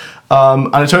wild.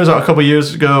 And it turns out a couple of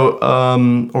years ago,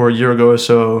 or a year ago or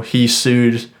so, he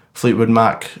sued Fleetwood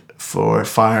Mac for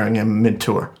firing him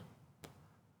mid-tour.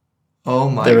 Oh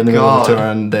my god. They were in the middle of the tour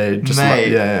and they just...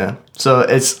 Yeah. So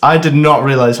I did not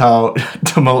realise how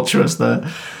tumultuous the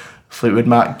Fleetwood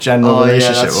Mac general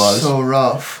relationship was. So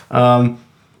rough.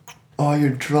 Your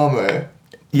drummer.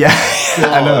 Yeah,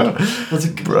 I know.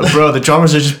 Bro, the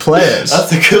drummers are just players.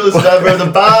 That's the coolest member of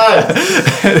the band.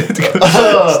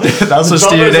 That's what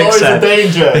Stevie Nicks said. Always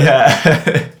a danger.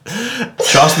 Yeah.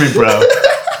 Trust me, bro.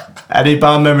 Any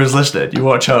band members listening, you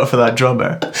watch out for that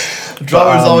drummer. The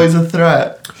drummer's always a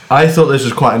threat. I thought this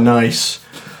was quite a nice...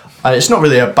 it's not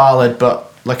really a ballad,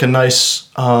 but a nice...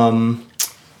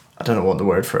 I don't know what the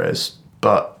word for it is,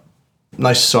 but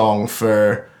nice song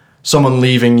for someone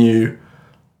leaving you,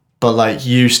 but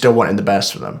you still wanting the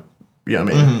best for them. You know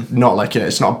what I mean? Mm-hmm. Not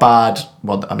it's not bad.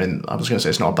 Well, I mean, I was gonna say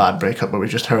it's not a bad breakup, but we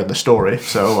just heard the story.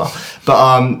 So,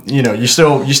 but you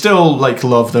still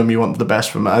love them. You want the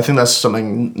best for them. I think that's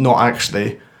something not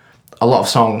actually. A lot of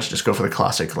songs just go for the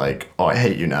classic, I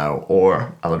hate you now,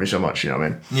 or I love you so much. You know what I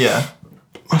mean? Yeah.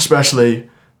 Especially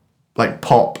like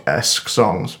pop-esque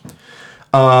songs.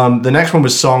 The next one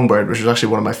was Songbird, which was actually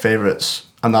one of my favorites,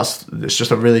 and it's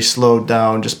just a really slowed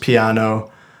down, just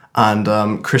piano,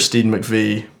 and Christine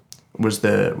McVie was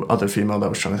the other female that I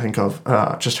was trying to think of,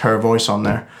 just her voice on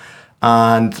there,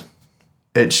 and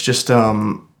it's just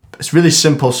it's a really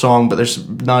simple song, but there's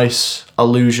nice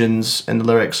allusions in the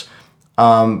lyrics.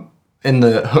 In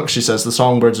the hook, she says the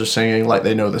songbirds are singing like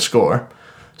they know the score.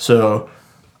 So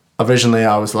originally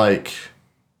I was like,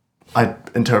 I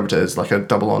interpreted it as like a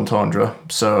double entendre.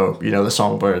 So, the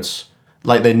songbirds,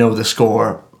 like they know the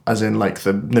score, as in like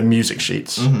the music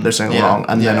sheets, they're singing along.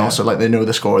 And then also like they know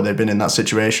the score, they've been in that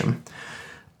situation.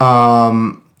 But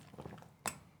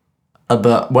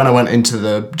when I went into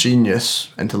the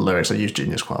lyrics, I used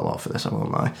Genius quite a lot for this, I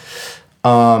won't lie.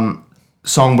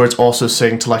 Songbirds also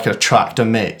sing to like attract a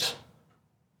mate.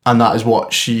 And that is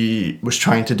what she was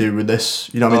trying to do with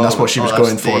this. You know what I mean? That's what she was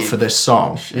going for this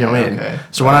song. You know what I mean? Okay.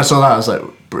 So when I saw that, I was like,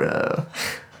 bro,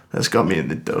 that's got me in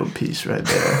the dope piece right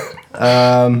there.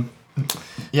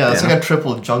 That's like a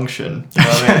triple junction. You know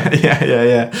what I mean?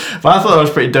 yeah. But I thought that was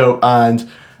pretty dope. And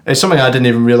it's something I didn't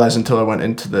even realize until I went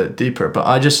into the deeper. But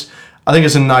I think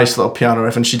it's a nice little piano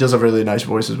riff. And she does have a really nice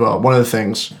voice as well. One of the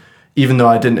things, even though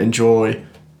I didn't enjoy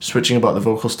switching about the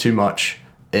vocals too much,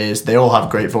 is they all have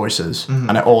great voices,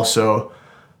 and it also,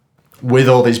 with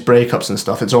all these breakups and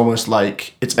stuff, it's almost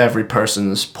like it's every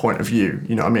person's point of view,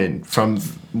 you know what I mean, from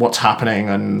what's happening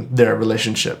and their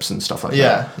relationships and stuff like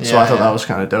that. So I thought that was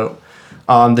kind of dope.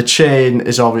 The Chain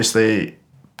is obviously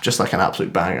just like an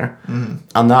absolute banger,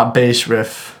 and that bass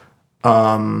riff,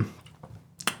 apparently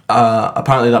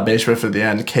that bass riff at the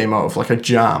end came out of like a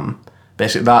jam.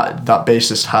 Basically that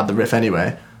bassist had the riff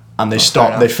anyway, and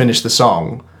they finished the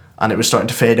song, and it was starting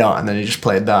to fade out, and then he just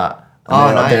played that.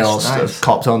 And they all sort of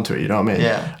copped onto it, you know what I mean?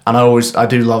 Yeah. And I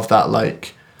do love that,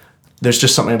 like, there's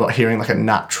just something about hearing like a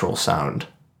natural sound.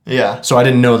 Yeah. So I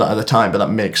didn't know that at the time, but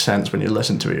that makes sense when you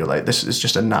listen to it. You're like, this is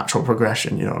just a natural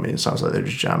progression, you know what I mean? It sounds like they're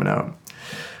just jamming out.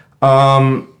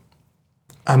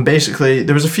 And basically,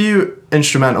 there was a few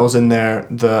instrumentals in there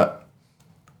that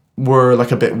were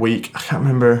like a bit weak. I can't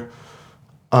remember.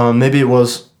 Maybe it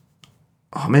was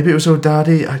Oh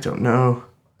Daddy, I don't know.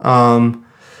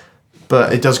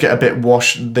 But it does get a bit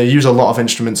washed. They use a lot of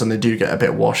instruments and they do get a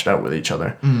bit washed out with each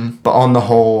other. But on the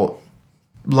whole,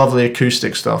 lovely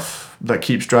acoustic stuff that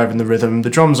keeps driving the rhythm. The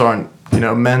drums aren't,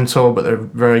 mental, but they're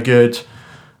very good.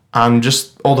 And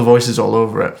just all the voices all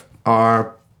over it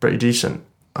are pretty decent.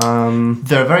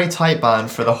 They're a very tight band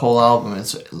for the whole album.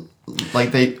 It's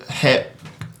like they hit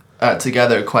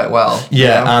together quite well.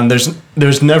 Yeah, and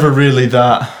there's never really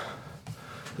that...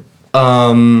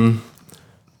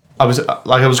 I was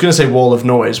going to say wall of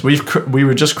noise. We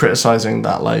were just criticizing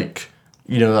that, like,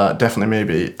 that Definitely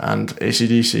Maybe and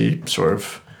AC/DC sort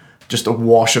of just a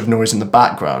wash of noise in the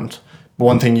background. But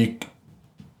one thing you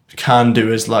can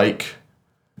do is like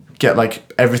get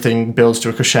like everything builds to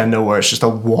a crescendo where it's just a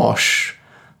wash,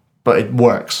 but it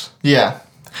works. Yeah.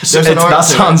 So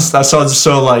that sounds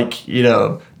so like,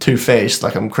 two-faced,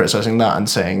 like I'm criticizing that and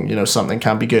saying, something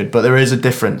can be good, but there is a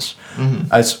difference.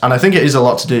 And I think it is a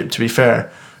lot to do, to be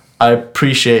fair. I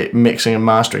appreciate mixing and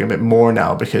mastering a bit more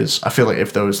now, because I feel like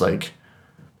if those like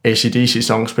AC/DC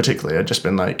songs particularly had just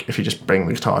been like, if you just bring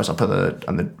the guitars up or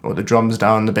the drums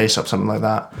down, the bass up, something like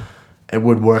that, it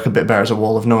would work a bit better as a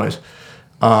wall of noise.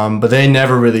 But they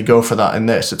never really go for that in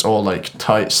this. It's all like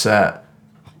tight set,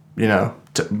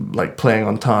 like playing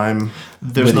on time.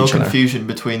 There's no confusion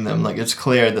between them. Like, it's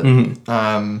clear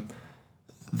that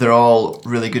they're all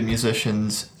really good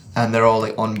musicians and they're all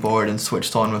like on board and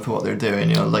switched on with what they're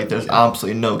doing. Like there's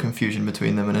absolutely no confusion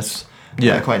between them, and it's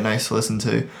quite nice to listen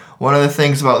to. One of the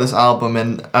things about this album,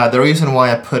 and the reason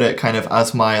why I put it kind of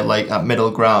as my like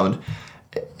middle ground,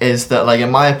 is that like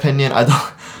in my opinion, I'm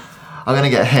gonna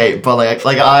get hate, but like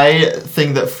I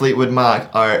think that Fleetwood Mac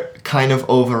are kind of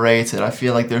overrated. I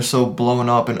feel like they're so blown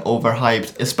up and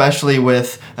overhyped, especially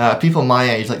with people my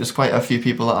age. Like there's quite a few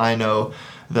people that I know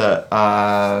that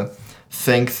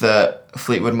think that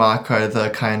Fleetwood Mac are the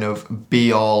kind of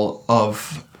be all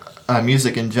of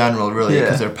music in general, really,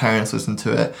 because their parents listened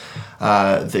to it.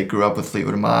 They grew up with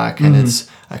Fleetwood Mac, and it's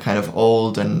kind of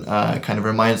old and kind of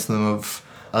reminds them of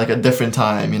like a different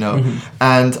time,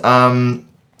 And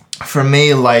for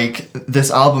me, like,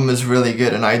 this album is really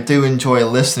good, and I do enjoy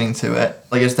listening to it.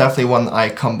 Like, it's definitely one that I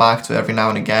come back to every now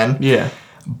and again. Yeah.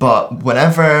 But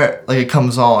whenever like it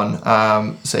comes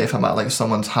on, say if I'm at like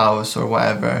someone's house or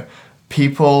whatever,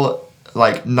 people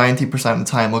like 90% of the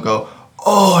time will go,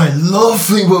 "Oh, I love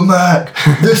Fleetwood Mac.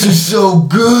 This is so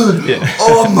good.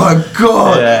 Oh my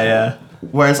god." Yeah.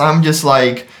 Whereas I'm just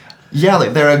like, Yeah,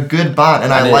 like they're a good band,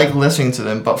 and I it- like listening to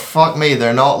them. But fuck me,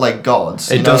 they're not like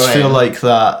gods. It you know does what I feel mean? like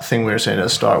that thing we were saying at the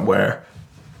start, where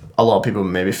a lot of people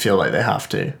maybe feel like they have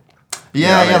to.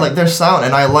 Yeah, what I mean? like their sound,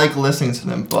 and I like listening to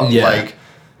them, but Yeah. like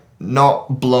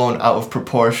not blown out of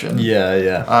proportion.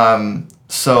 Yeah.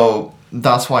 So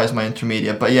that's why it's my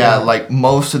intermediate. But yeah, like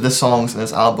most of the songs in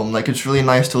this album, like it's really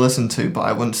nice to listen to, but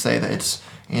I wouldn't say that it's,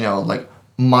 you know, like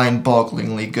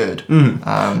mind-bogglingly good.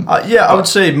 I would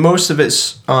say most of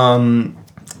it's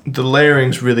the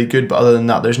layering's really good, but other than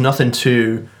that, there's nothing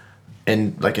too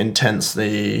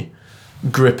intensely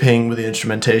gripping with the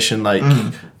instrumentation. Like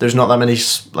there's not that many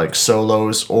like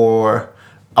solos, or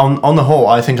on the whole,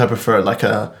 I think I prefer like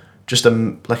a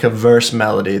verse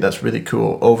melody that's really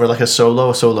cool over like a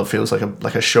solo. A solo feels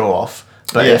like a show off,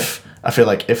 but Yeah. if I feel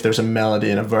like if there's a melody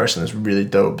and a verse and it's really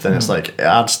dope, then it's like it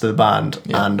adds to the band,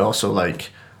 and also like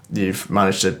you've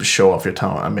managed to show off your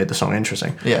talent and made the song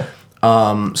interesting. Yeah.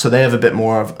 So they have a bit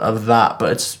more of that,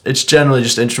 but it's generally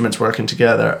just instruments working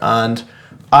together. And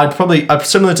I'm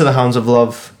similar to the Hounds of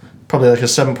Love, probably like a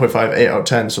 7.5, 8 out of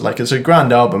 10. So like it's a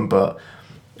grand album, but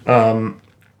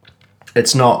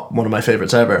it's not one of my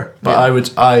favorites ever. But I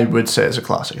would say it's a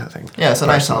classic, I think. Yeah, it's a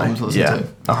nice personally. album to listen to.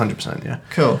 Yeah, 100%, yeah.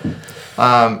 Cool.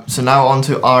 So now on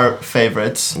to our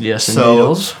favorites. Yes,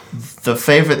 so indeed. the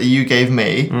favorite that you gave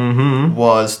me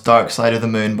was Dark Side of the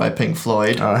Moon by Pink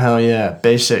Floyd, Oh, hell yeah.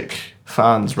 Basic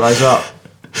fans, rise up.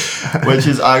 which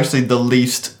is actually the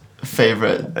least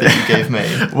favorite that you gave me.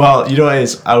 Well, you know what it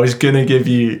is? I was going to give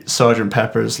you Sgt.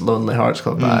 Pepper's Lonely Hearts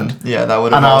Club Band. Yeah, that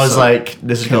would have And I was also like,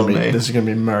 this is killed gonna be me. this is gonna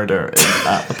be murder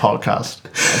at the podcast.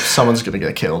 Someone's gonna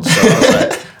get killed. So I was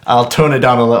like, I'll tone it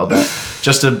down a little bit,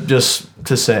 just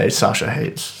to say Sasha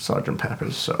hates Sgt.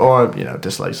 Pepper's, or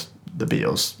dislikes the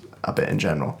Beatles a bit in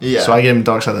general. Yeah. So I gave him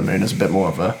Dark Side of the Moon as a bit more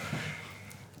of a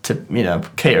to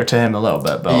cater to him a little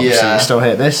bit, but obviously Yeah. you still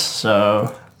hate this.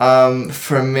 So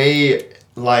For me,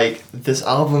 like, this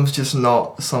album's just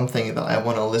not something that I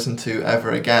want to listen to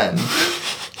ever again.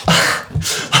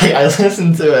 Like, I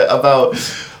listened to it about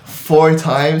 4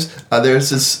 times. There's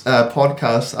this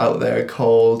podcast out there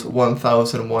called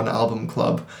 1001 Album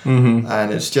Club,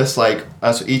 and it's just like,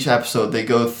 so each episode they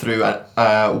go through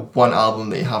one album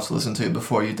that you have to listen to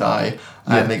before you die,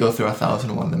 and they go through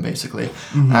 1001 of them basically.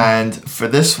 And for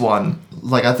this one,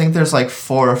 like, I think there's like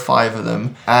 4 or 5 of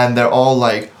them, and they're all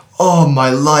like, oh, my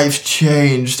life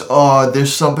changed. Oh,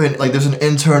 there's something, like, there's an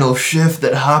internal shift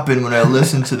that happened when I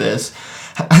listened to this.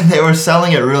 And they were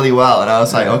selling it really well, and I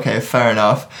was like, okay, fair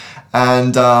enough.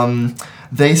 And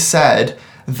they said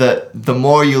that the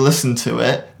more you listen to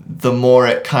it, the more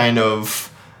it kind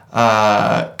of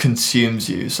consumes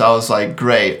you. So I was like,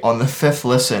 great. On the 5th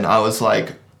listen, I was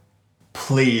like,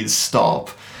 please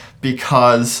stop.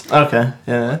 Because okay,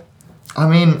 yeah. I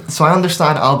mean, so I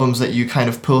understand albums that you kind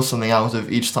of pull something out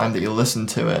of each time that you listen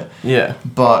to it, Yeah.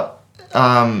 but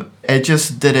it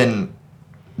just didn't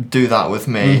do that with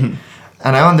me.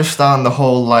 And I understand the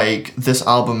whole, like, this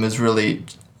album is really,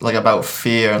 like, about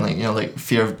fear and, like, like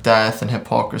fear of death and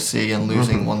hypocrisy and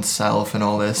losing oneself and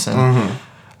all this. And,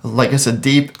 like, it's a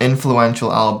deep,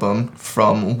 influential album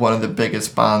from one of the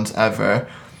biggest bands ever.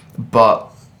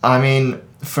 But, I mean,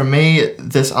 for me,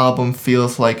 this album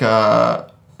feels like a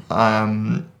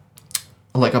body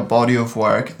of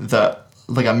work that,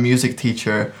 like, a music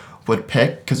teacher would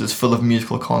pick, because it's full of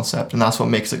musical concept, and that's what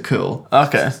makes it cool.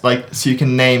 Okay. Like, so you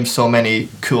can name so many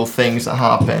cool things that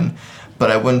happen,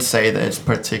 but I wouldn't say that it's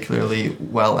particularly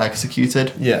well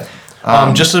executed. Yeah.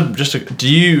 Do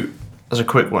you, as a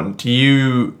quick one, do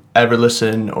you ever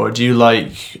listen, or do you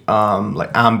like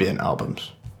ambient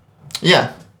albums?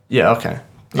 Yeah. Yeah. Okay.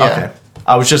 Yeah. Okay.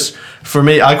 I was just, for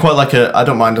me, I quite like I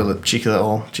don't mind a cheeky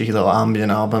little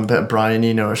ambient album, a bit of Brian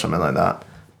Eno or something like that.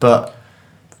 But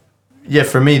yeah,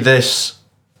 for me,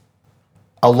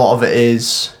 a lot of it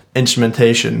is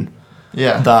instrumentation.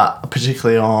 Yeah. That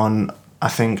particularly on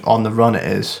the run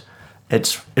it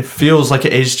feels like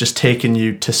it is just taking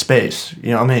you to space.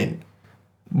 You know what I mean?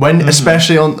 When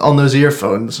especially on those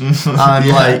earphones, I'm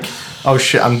like, oh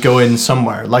shit, I'm going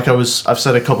somewhere. Like I've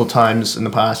said a couple times in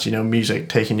the past, music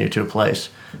taking you to a place.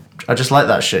 I just like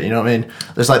that shit. You know what I mean?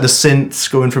 There's like the synths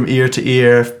going from ear to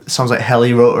ear. It sounds like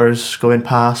heli rotors going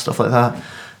past, stuff like that.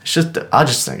 It's just, I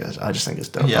just think it's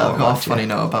dope. Yeah, I've got a funny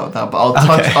note about that, but I'll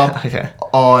touch up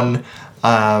on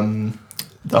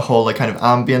the whole, like, kind of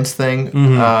ambience thing,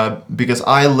 because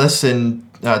I listen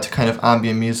to kind of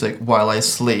ambient music while I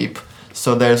sleep.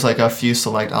 So there's like a few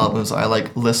select albums I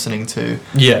like listening to.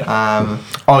 Yeah.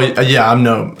 I'm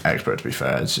no expert, to be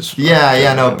fair. It's just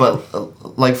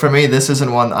but like for me, this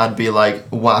isn't one I'd be like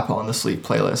whap on the sleep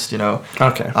playlist, you know.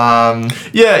 Okay.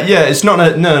 It's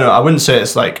not no. I wouldn't say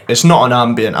it's like, it's not an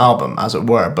ambient album, as it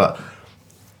were, but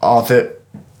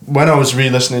when I was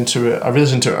re-listening to it, I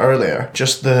re-listened to it earlier.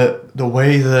 Just the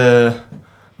way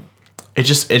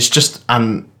it's just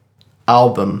an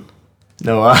album.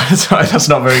 No, sorry, that's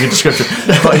not a very good description.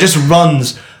 But it just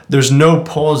runs. There's no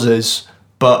pauses,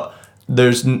 but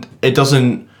it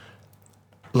doesn't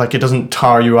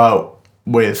tire you out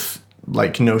with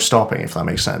like no stopping, if that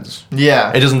makes sense.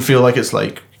 Yeah. It doesn't feel like it's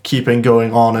like keeping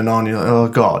going on and on. You're like, oh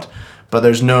god, but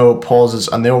there's no pauses,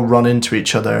 and they all run into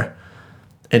each other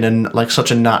in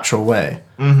such a natural way.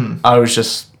 Mm-hmm. I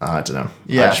don't know.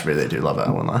 Yeah. I just really do love it,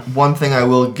 I won't lie. One thing I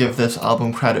will give this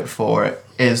album credit for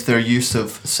is their use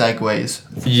of segues.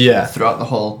 Yeah. Throughout the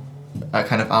whole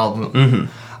kind of album. Mm-hmm.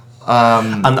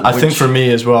 And I think for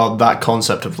me as well, that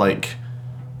concept of like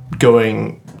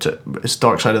going to, it's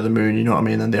Dark Side of the Moon, you know what I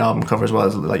mean? And the album cover as well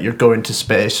is like you're going to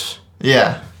space.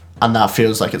 Yeah. And that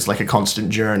feels like it's like a constant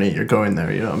journey. You're going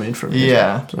there, you know what I mean? For me.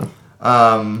 Yeah. So.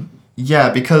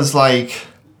 Because like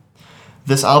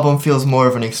this album feels more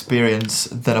of an experience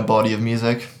than a body of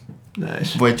music.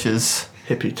 Nice. Which is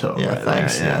hippie talk. Yeah, right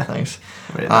thanks. There, yeah, thanks.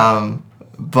 Right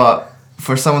but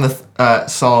for some of the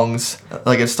songs,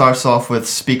 like it starts off with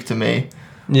 "Speak to Me,"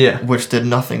 which did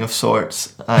nothing of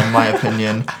sorts, in my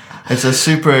opinion. It's a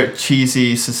super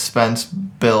cheesy suspense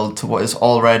build to what is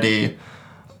already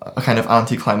a kind of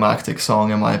anticlimactic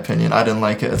song, in my opinion. I didn't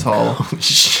like it at all. Oh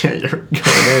shit, you're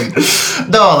going in.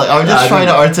 No, like I'm just trying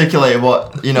to articulate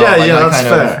what, you know.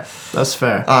 That's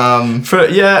fair.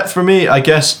 For me, I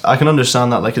guess I can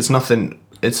understand that. Like, it's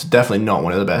definitely not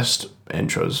one of the best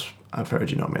intros I've heard.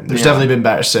 You know what I mean? There's definitely been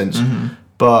better since,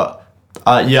 but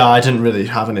I didn't really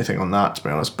have anything on that, to be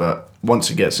honest. But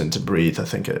once it gets into Breathe, I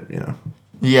think it, I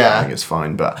think it's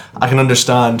fine. But I can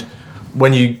understand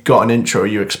when you got an intro,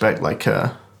 you expect like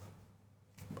a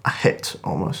hit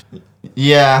almost.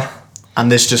 Yeah. And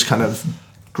this just kind of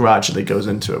gradually goes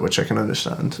into it, which I can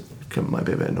understand. It might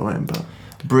be a bit annoying, but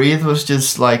Breathe was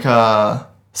just like a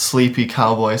sleepy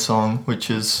cowboy song, which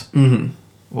is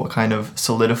what kind of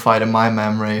solidified in my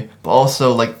memory. But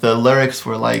also, like, the lyrics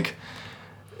were like,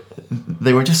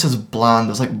 they were just as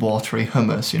bland as like watery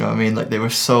hummus, you know what I mean? Like, they were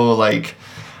so like,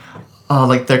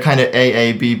 like their kind of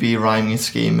AABB rhyming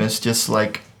scheme is just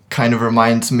like, kind of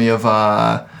reminds me of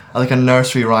like a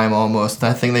nursery rhyme almost.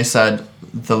 I think they said,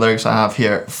 the lyrics I have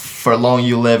here, "For long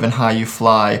you live and high you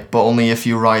fly, but only if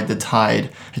you ride the tide."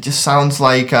 It just sounds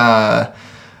like a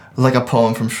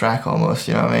poem from Shrek almost,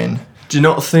 you know what I mean? Do you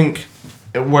not think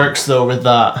it works though with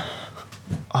that?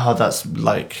 Oh, that's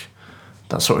like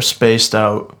that sort of spaced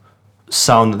out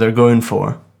sound that they're going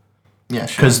for. Yeah,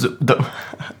 sure. Because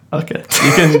okay,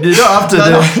 you don't have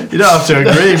to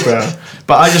agree, bro.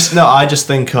 But I just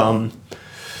think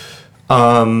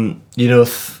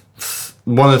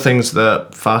one of the things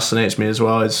that fascinates me as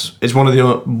well is one of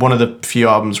the few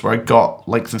albums where I got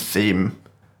like the theme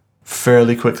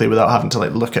fairly quickly without having to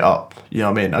like look it up. You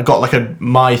know what I mean? I got like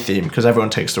my theme, because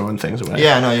everyone takes their own things away.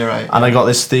 Yeah, no, you're right. And I got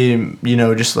this theme,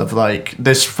 just of like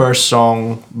this first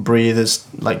song, Breathe, is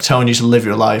like telling you to live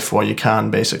your life while you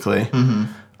can, basically.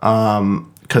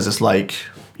 Because it's like,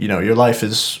 your life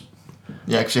is.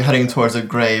 Yeah, because you're heading towards a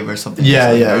grave or something.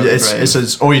 Yeah.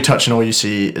 It's all you touch and all you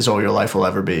see is all your life will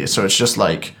ever be. So it's just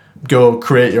like, go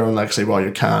create your own legacy while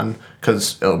you can,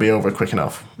 because it'll be over quick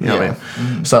enough. You know what I mean?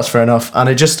 Mm-hmm. So that's fair enough. And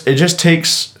it just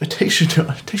takes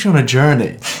you on a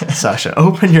journey, Sasha.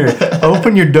 Open your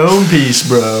dome piece,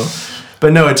 bro.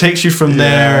 But no, it takes you from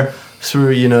there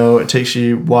through. It takes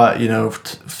you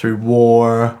through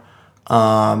war,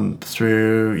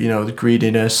 through the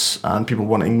greediness and people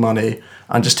wanting money.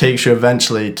 And just takes you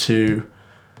eventually to,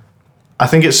 I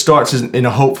think it starts in a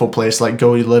hopeful place, like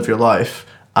go live your life.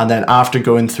 And then after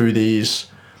going through these,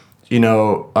 things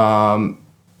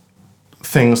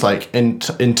like in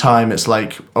time, it's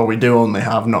like, oh, we do only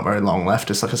have not very long left.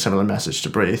 It's like a similar message to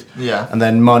Breathe. Yeah. And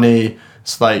then money,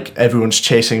 it's like everyone's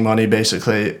chasing money,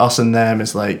 basically. Us and them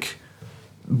is like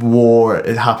war.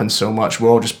 It happens so much. We're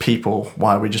all just people.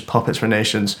 Why are we just puppets for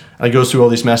nations? And it goes through all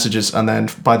these messages. And then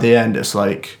by the end, it's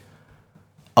like,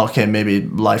 okay, maybe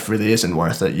life really isn't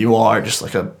worth it. You are just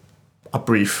like a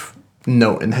brief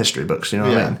note in the history books, you know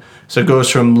what I mean? So it goes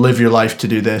from live your life to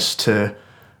do this to,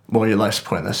 well, your life's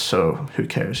pointless, so who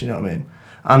cares, you know what I mean?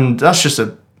 And that's just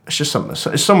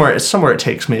it's somewhere it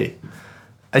takes me.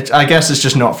 I guess it's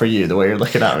just not for you, the way you're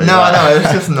looking at me. No,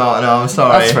 it's just not. No, I'm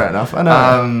sorry. That's fair enough. I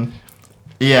know.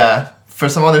 for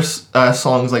some other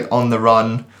songs like On the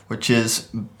Run, which is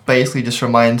basically just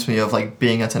reminds me of like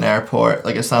being at an airport.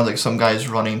 Like it sounds like some guy's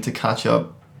running to catch a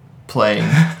plane.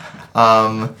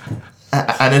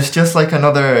 And it's just like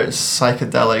another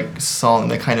psychedelic song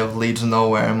that kind of leads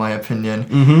nowhere, in my opinion.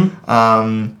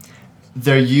 Mm-hmm.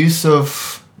 Their use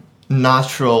of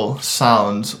natural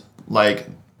sounds, like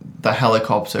the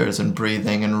helicopters and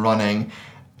breathing and running,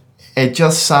 it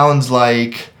just sounds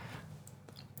like...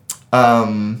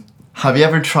 have you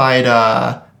ever tried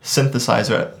a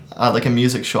synthesizer at like a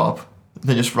music shop?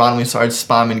 They just randomly started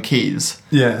spamming keys.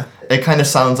 Yeah. It kind of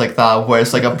sounds like that, where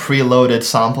it's like a preloaded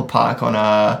sample pack on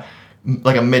a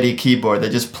MIDI keyboard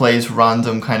that just plays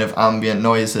random kind of ambient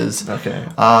noises. Okay.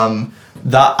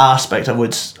 That aspect I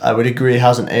would agree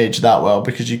hasn't aged that well,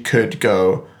 because you could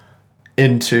go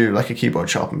into like a keyboard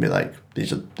shop and be like, these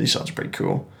sounds are pretty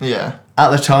cool. Yeah. At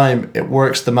the time, it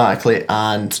works thematically,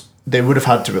 and they would have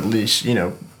had to at least,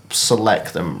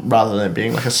 select them rather than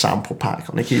being like a sample pack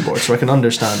on a keyboard. So I can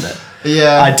understand it.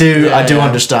 Yeah. I do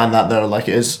understand that though. Like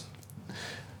it is.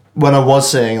 When I was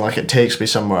saying like it takes me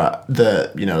somewhere,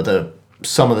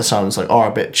 some of the sounds like are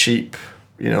a bit cheap,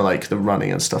 like the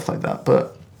running and stuff like that.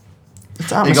 But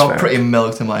it's atmospheric. It got pretty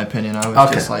milked in my opinion. I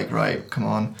was just like, right, come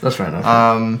on. That's fair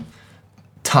enough.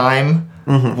 Time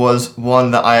was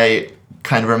one that I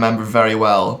kind of remember very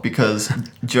well, because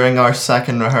during our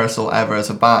second rehearsal ever as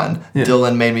a band,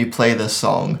 Dylan made me play this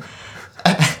song.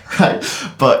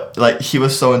 But like he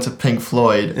was so into Pink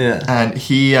Floyd, and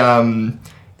he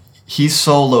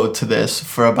soloed to this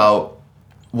for about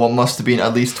what must have been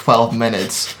at least 12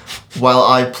 minutes while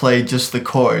I played just the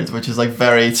chords, which is like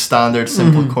very standard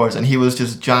simple chords, and he was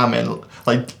just jamming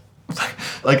like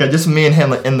just me and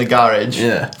him like in the garage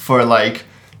for like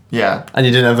and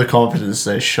you didn't have the confidence to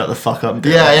say shut the fuck up,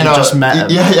 dude. Yeah, you just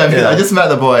met him. I just met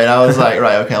the boy and I was like,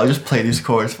 right, okay, I'll just play these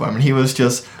chords for him, and he was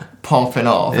just popping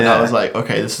off, and I was like,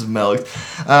 okay, this is milked.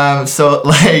 So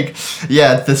like,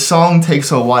 the song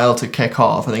takes a while to kick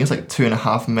off. I think it's like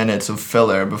 2.5 minutes of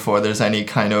filler before there's any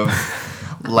kind of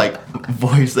like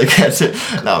voice that gets it.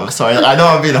 No, I'm sorry, I know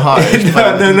I'm being harsh. No,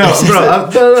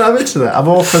 bro, I'm into that. I'm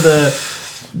all for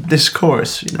this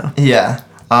chorus, Yeah.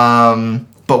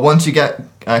 But once you get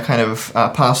kind of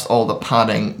past all the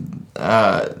padding,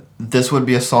 this would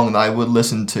be a song that I would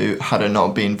listen to had it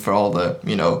not been for all the,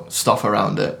 stuff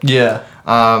around it. Yeah.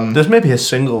 There's maybe a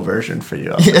single version for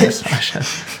you after this session.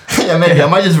 Yeah, maybe. I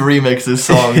might just remix this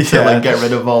song to like get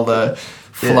rid of all the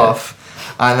fluff.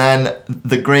 And then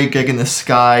The Great Gig in the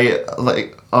Sky,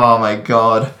 like, oh my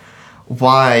god.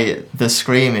 Why the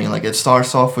screaming? Like, it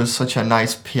starts off with such a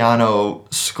nice piano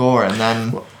score, and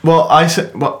then...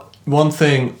 One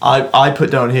thing I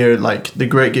put down here, like The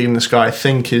Great Gig in the Sky, I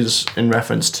think is in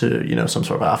reference to, some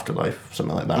sort of afterlife,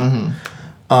 something like that.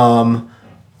 And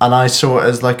I saw it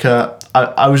as like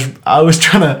I was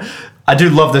trying to, I do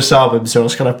love this album, so I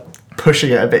was kind of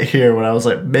pushing it a bit here when I was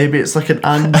like, maybe it's like an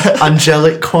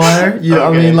angelic choir, you know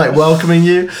what I mean, like welcoming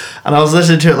you. And I was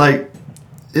listening to it like,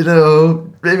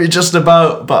 maybe just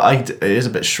about, but it is a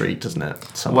bit shrieked, isn't it?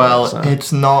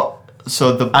 It's not.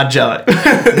 So the angelic.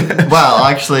 Well,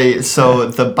 actually, so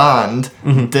the band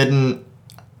didn't.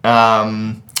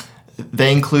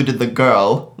 They included the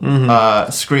girl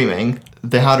screaming.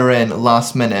 They had her in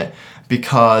last minute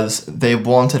because they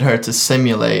wanted her to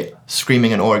simulate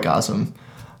screaming an orgasm.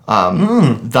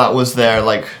 That was their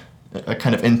like a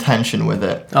kind of intention with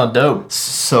it. Oh, dope.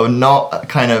 So not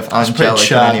kind of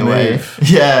angelic in any way. Move.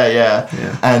 Yeah.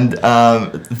 And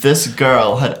this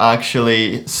girl had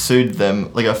actually sued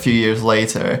them like a few years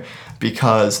later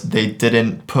because they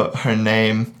didn't put her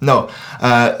name... No,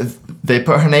 they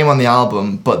put her name on the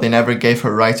album, but they never gave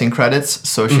her writing credits,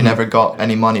 so she never got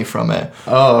any money from it.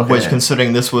 Oh, okay. Which,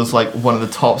 considering this was like one of the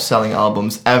top-selling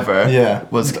albums ever,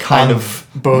 was kind of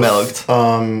milked.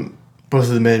 Both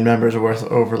of the main members are worth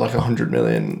over like $100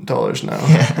 million now.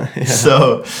 Yeah.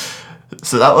 So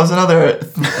that was another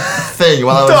thing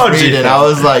while I was reading. I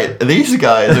was like, these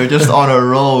guys are just on a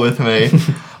roll with me.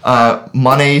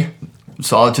 Money.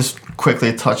 So I'll just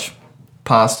quickly touch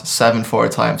past 7/4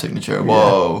 time signature.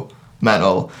 Whoa,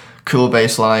 mental. Cool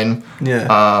bass line.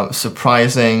 Yeah.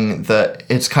 Surprising that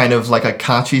it's kind of like a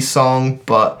catchy song,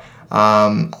 but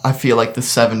I feel like the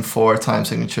 7/4 time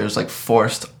signature is like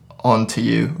forced onto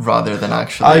you rather than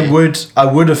actually... I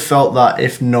would have felt that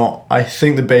if not. I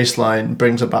think the bass line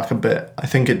brings it back a bit. I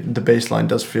think the bass line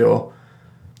does feel...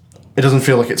 It doesn't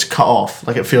feel like it's cut off.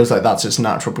 Like it feels like that's its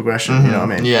natural progression, you know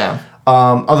what I mean? Yeah.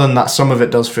 Other than that, some of it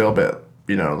does feel a bit,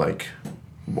 like,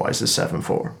 why is this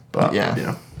 7/4? But,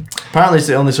 apparently it's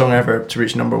the only song ever to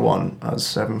reach number 1 as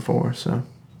 7/4, so...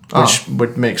 Which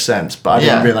would make sense, but I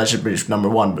didn't realise it reached number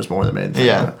 1 was more the main thing.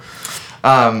 Yeah.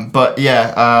 But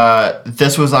yeah,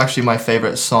 this was actually my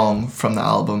favorite song from the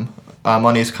album.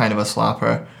 Money's kind of a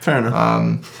slapper. Fair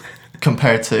enough.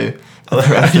 Compared to the You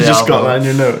rest of the just got album. that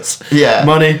in your notes. Yeah.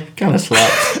 Money kind of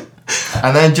slaps.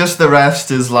 And then just the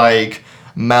rest is like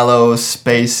mellow,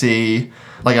 spacey.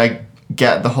 Like I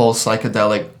get the whole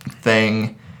psychedelic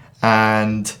thing,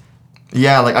 and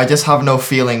yeah, like I just have no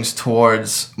feelings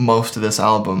towards most of this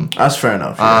album. That's fair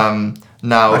enough. Yeah.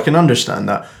 Now I can understand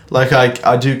that. Like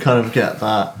I do kind of get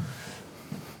that.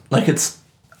 Like it's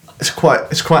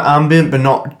quite ambient, but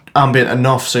not ambient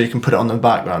enough so you can put it on the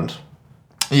background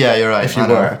yeah, you're right. if you I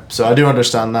know. were. So I do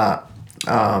understand that.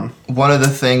 One of the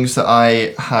things that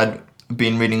I had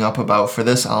been reading up about for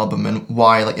this album and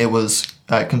why like it was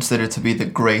considered to be the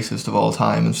greatest of all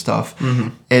time and stuff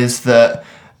is that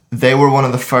they were one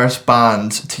of the first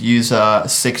bands to use a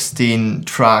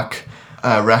 16-track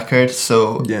record,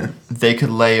 so Yeah. they could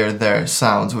layer their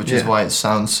sounds, which is Yeah. why it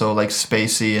sounds so like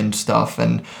spacey and stuff.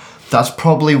 And that's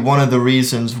probably one of the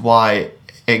reasons why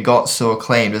it got so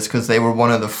acclaimed, is because they were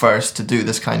one of the first to do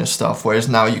this kind of stuff, whereas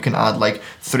now you can add like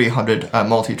 300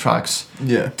 multi-tracks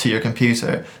Yeah. to your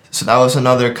computer. So that was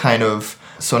another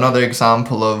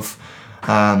example of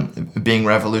being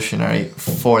revolutionary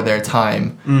for their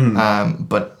time,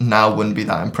 but now wouldn't be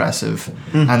that impressive.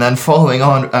 And then following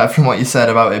on from what you said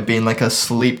about it being like a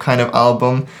sleep kind of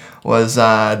album was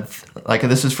like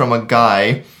this is from a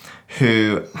guy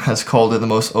who has called it the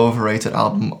most overrated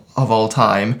album of all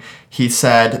time. He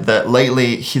said that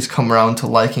lately he's come around to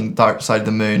liking Dark Side of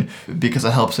the Moon because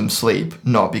it helps him sleep,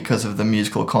 not because of the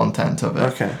musical content of it.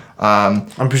 Okay.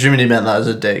 I'm presuming he meant that as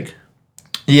a dig.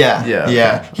 Yeah, Yeah,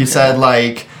 yeah. okay, He okay. said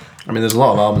like, I mean, there's a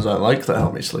lot of albums I like that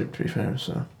help me sleep, to be fair.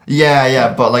 So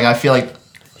yeah, but like I feel like,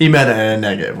 he meant it in a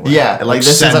negative way. yeah, It, like this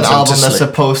is sends an him to album that's sleep.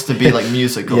 supposed to be like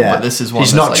musical, Yeah. but this is one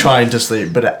He's that's not like, trying to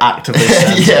sleep, but it actively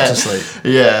sends Yeah. him to sleep.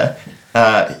 Yeah.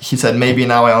 He said, maybe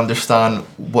now I understand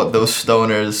what those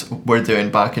stoners were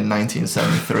doing back in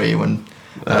 1973 when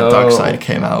Dark Oh. Side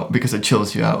came out, because it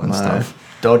chills you out and stuff.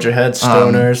 Dodge your head,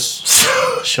 stoners.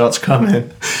 Shots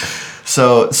coming.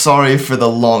 So sorry for the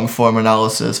long form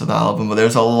analysis of the album, but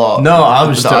there's a lot. No, I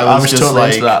was just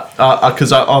totally into that.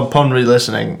 Because upon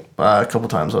re-listening a couple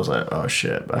times, I was like, oh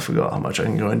shit, I forgot how much I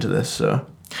can go into this. So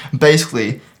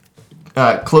Basically,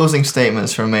 closing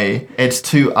statements for me, it's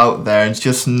too out there, it's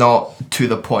just not to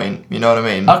the point, you know what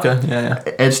I mean? okay, yeah.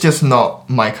 It's just not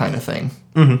my kind of thing.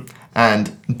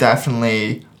 And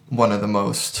definitely one of the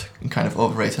most kind of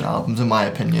overrated albums in my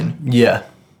opinion. Yeah.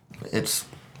 It's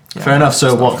yeah, Fair enough. So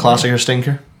it's not what, for me. classic or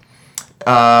stinker?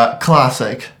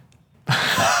 Classic.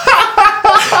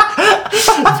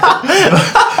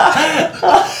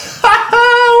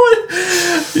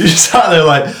 You sat there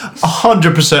like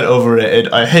 100%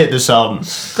 overrated. I hate this album.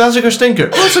 Classic or stinker?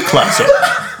 Well, it's a classic.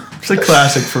 It's a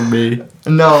classic for me.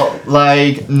 No,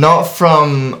 like not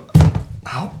from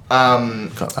Got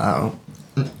that out.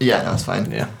 yeah, no, it's fine.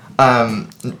 Yeah.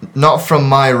 Not from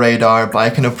my radar, but I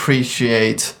can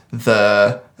appreciate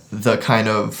the kind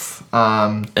of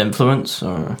Influence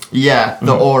or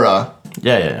the aura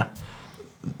yeah.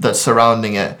 that's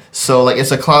surrounding it. So like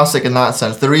it's a classic in that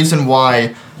sense. The reason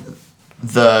why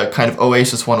the kind of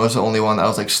Oasis one was the only one that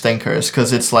was like stinkers,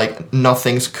 because it's like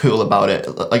nothing's cool about it.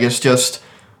 Like it's just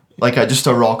like just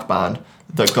a rock band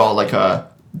that got like a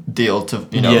deal to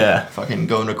fucking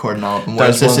go and record an album.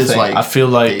 Whereas That's this one is thing. like I feel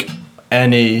like big.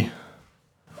 any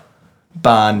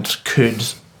band could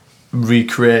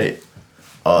recreate,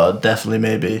 definitely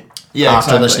maybe, Yeah, after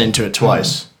exactly. listening to it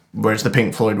twice. Whereas the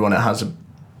Pink Floyd one, it has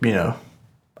an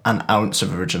ounce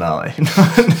of originality.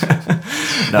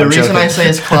 The reason I say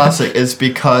it's classic is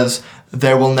because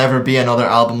there will never be another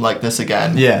album like this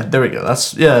again. yeah, there we go.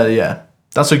 That's yeah.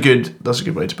 That's a good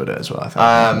way to put it as well, I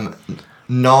think.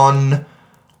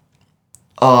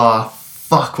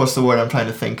 What's the word I'm trying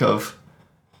to think of?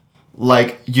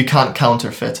 Like, you can't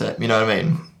counterfeit it, you know what I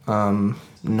mean?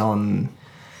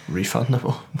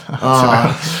 Non-refundable.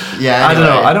 Yeah, I don't know.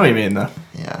 anyway. I know what you mean, though.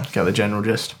 Yeah, Get the general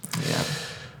gist. yeah.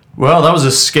 Well, that was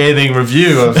a scathing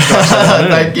review of Dark Side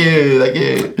of the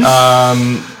Moon.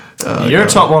 Thank you. Your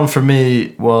top one for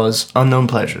me was Unknown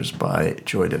Pleasures by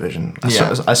Joy Division.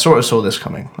 I sort of saw this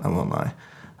coming, I won't lie.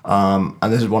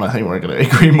 And this is one I think we're going to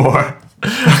agree more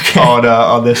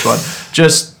on this one.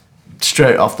 Just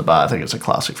straight off the bat, I think it's a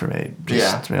classic for me,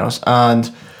 to be honest. And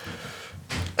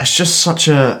it's just such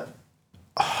a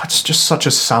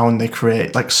sound they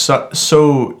create, like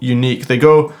so unique. They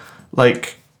go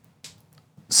like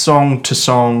song to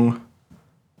song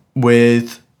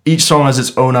with each song has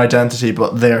its own identity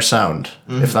but their sound,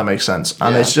 if that makes sense.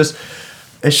 And it's just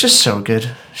It's just so good.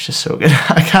 It's just so good.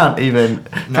 I can't even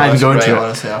it's go great, into it.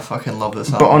 honestly, I fucking love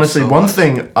this album. But honestly, so one much.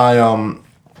 thing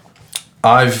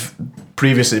I've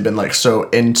previously been like so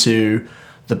into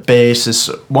the bass is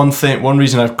one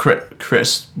reason I've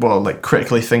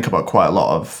critically think about quite a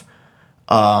lot of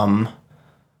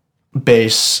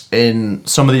bass in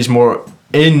some of these more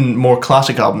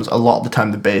classic albums. A lot of the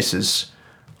time the bass is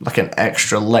like an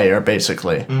extra layer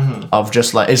basically of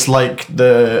just like, it's like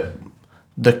the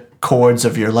chords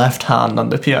of your left hand on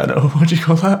the piano. What do you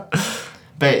call that?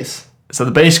 Bass. So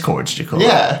the bass chords, do you call it?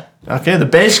 Yeah. Okay, the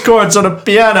bass chords on a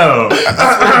piano.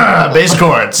 Bass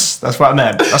chords. That's what I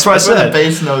meant. That's what I That's where said. the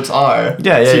bass notes are.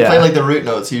 Yeah, So you yeah. play like the root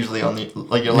notes usually on the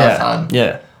like your left hand.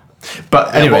 Yeah.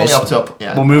 But Yeah, anyways, only up.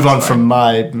 Yeah, we'll move on that's from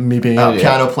fine. me being an idiot.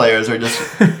 Piano players are just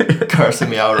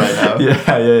cursing me out right now.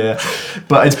 Yeah.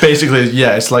 But it's basically,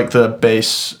 it's like the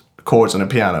bass chords on a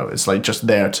piano. It's like just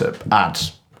there to add,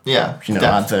 Yeah.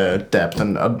 add the depth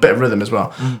and a bit of rhythm as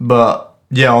well. But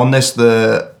yeah, on this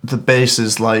the bass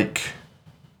is like,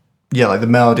 like the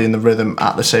melody and the rhythm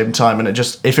at the same time, and it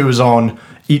just, if it was on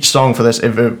each song for this,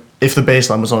 if the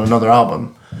bass line was on another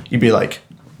album, you'd be like,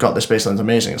 God, this bass line's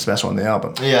amazing, it's the best one on the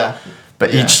album. Yeah.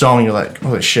 But each song you're like,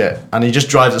 holy shit. And he just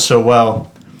drives it so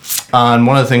well. And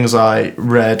one of the things I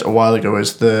read a while ago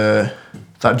is that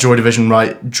Joy Division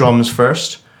write drums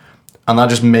first. And that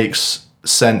just makes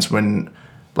sense when,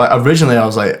 like, originally I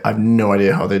was like, I have no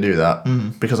idea how they do that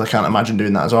because I can't imagine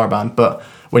doing that as our band. But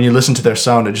when you listen to their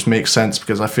sound, it just makes sense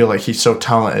because I feel like he's so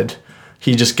talented.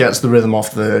 He just gets the rhythm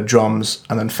off the drums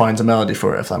and then finds a melody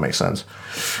for it, if that makes sense.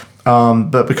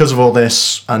 But because of all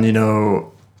this, and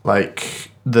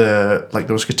like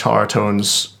those guitar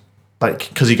tones, like,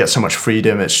 because he gets so much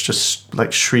freedom, it's just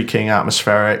like shrieking,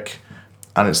 atmospheric,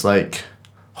 and it's like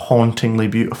hauntingly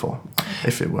beautiful,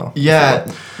 if it will.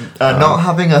 Yeah, not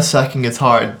having a second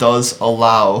guitar does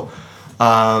allow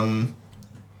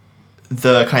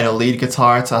the kind of lead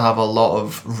guitar to have a lot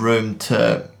of room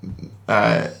to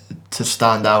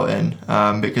stand out in,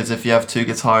 because if you have two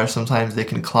guitars, sometimes they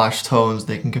can clash tones,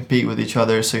 they can compete with each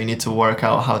other, so you need to work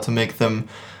out how to make them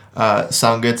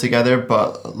sound good together.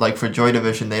 But like for Joy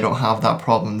Division, they don't have that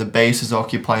problem. The bass is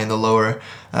occupying the lower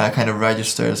kind of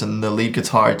registers, and the lead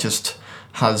guitar just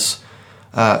has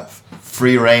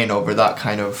free reign over that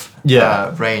kind of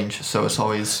range, so it's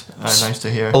always nice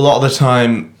to hear. A lot of the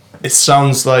time it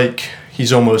sounds like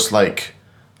he's almost like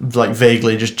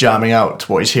vaguely just jamming out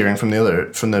what he's hearing from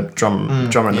the drummer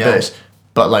and the bass,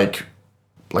 but like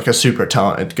a super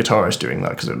talented guitarist doing that,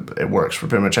 because it works for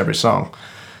pretty much every song.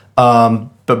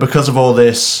 But because of all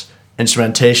this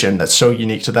instrumentation that's so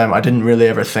unique to them, I didn't really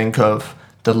ever think of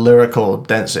the lyrical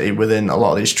density within a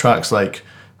lot of these tracks. Like,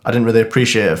 I didn't really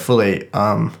appreciate it fully.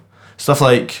 Stuff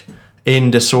like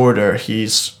In Disorder, he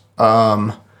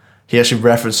actually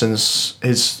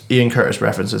Ian Curtis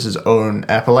references his own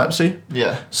epilepsy.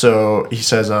 Yeah. So he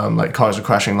says, like, cars are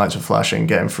crashing, lights are flashing,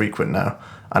 getting frequent now.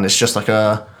 And it's just like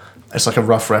a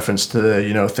rough reference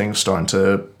to, things starting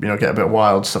to, get a bit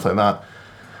wild, stuff like that.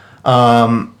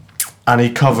 And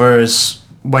he covers,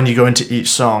 when you go into each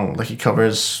song, like, he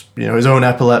covers, his own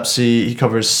epilepsy, he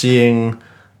covers seeing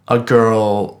a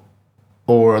girl,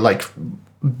 or like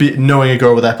knowing a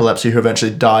girl with epilepsy who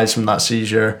eventually dies from that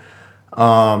seizure,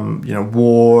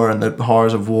 war and the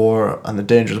horrors of war and the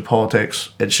dangers of politics.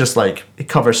 It's just like, it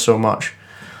covers so much.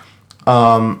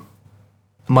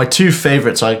 My two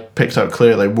favorites I picked out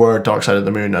clearly were Dark Side of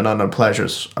the Moon and Unknown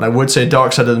Pleasures, and I would say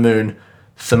Dark Side of the Moon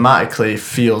thematically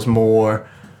feels more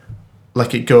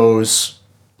like it goes,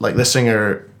 like the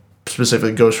singer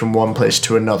specifically goes from one place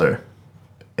to another,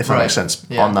 if that makes sense,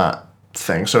 on that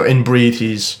thing. So in Breathe,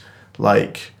 he's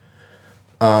like,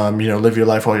 live your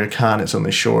life while you can, it's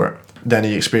only short. Then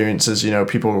he experiences,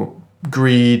 people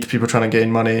greed, people trying to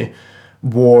gain money,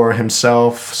 war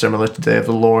himself, similar to Day of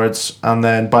the Lords. And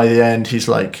then by the end, he's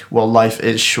like, well, life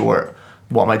is short.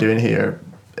 What am I doing here?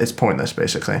 It's pointless,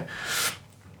 basically.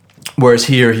 Whereas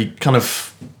here, he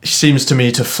seems to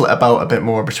me to flit about a bit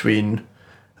more between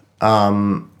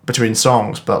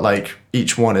songs, but like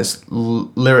each one is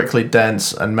lyrically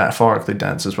dense and metaphorically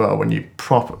dense as well when you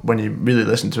really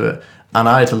listen to it. And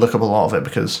I had to look up a lot of it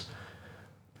because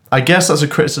I guess that's a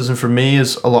criticism for me,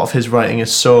 is a lot of his writing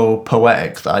is so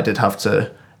poetic that I did have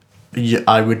to.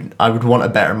 I would want a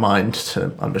better mind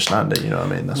to understand it. You know what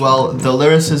I mean? That's the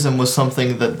lyricism was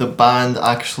something that the band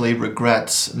actually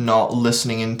regrets not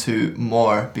listening into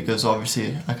more, because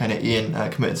obviously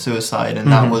Ian committed suicide,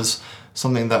 and that was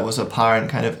something that was apparent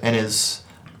kind of in his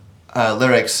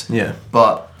lyrics. Yeah.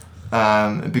 But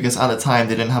because at the time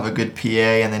they didn't have a good PA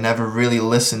and they never really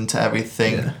listened to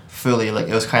everything fully. Like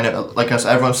it was kind of like as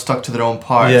everyone stuck to their own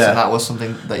parts, Yeah. and that was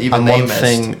something that even And they one missed.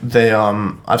 thing they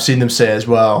I've seen them say as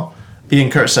well, Ian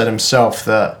Curtis said himself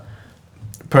that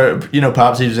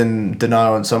perhaps he was in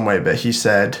denial in some way, but he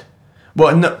said,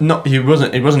 well, no, he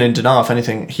wasn't in denial. If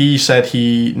anything, he said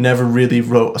he never really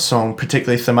wrote a song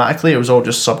particularly thematically. It was all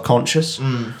just subconscious,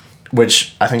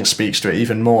 which I think speaks to it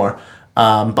even more.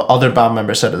 But other band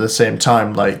members said at the same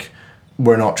time, like,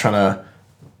 we're not trying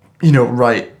to,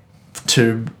 write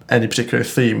to any particular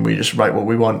theme. We just write what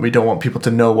we want. We don't want people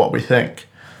to know what we think.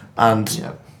 And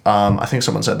Yeah. I think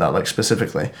someone said that, like,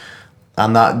 specifically.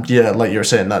 And that, like you were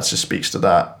saying, that just speaks to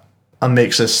that and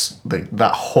makes this, like,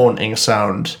 that haunting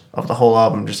sound of the whole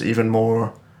album just even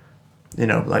more,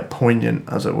 like, poignant,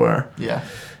 as it were. Yeah.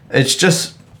 It's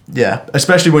just,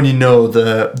 especially when you know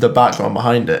the background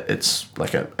behind it. It's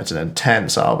like it's an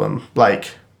intense album.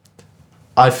 Like,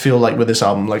 I feel like with this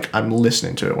album, like, I'm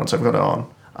listening to it once I've got it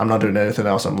on. I'm not doing anything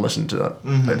else. I'm listening to it.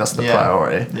 Like, that's the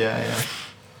priority. Yeah.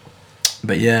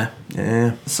 But yeah.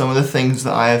 Some of the things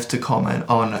that I have to comment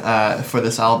on for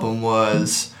this album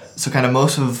was, so kind of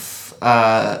most of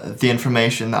the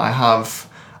information that I have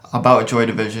about Joy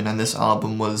Division and this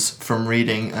album was from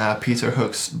reading Peter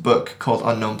Hook's book called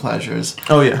Unknown Pleasures.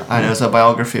 Oh yeah. And it was a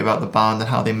biography about the band and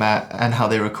how they met and how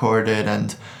they recorded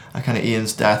and kind of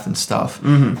Ian's death and stuff.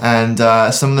 And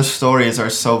some of the stories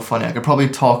are so funny. I could probably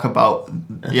talk about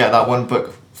that one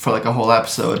book for like a whole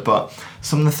episode, but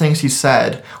some of the things he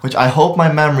said, which I hope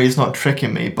my memory is not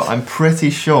tricking me, but I'm pretty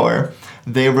sure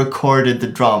they recorded the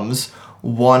drums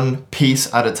one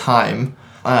piece at a time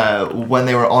when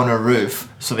they were on a roof.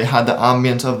 So they had the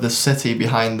ambience of the city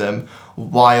behind them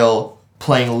while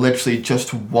playing literally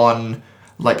just one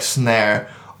like snare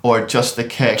or just the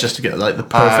kick. Just to get like the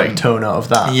perfect tone out of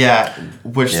that. Yeah,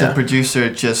 which the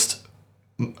producer just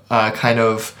kind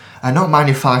of not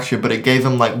manufactured, but it gave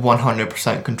them like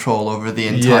 100% control over the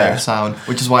entire sound,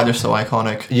 which is why they're so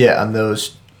iconic. Yeah, and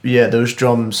those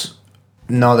drums.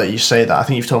 Now that you say that, I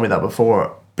think you've told me that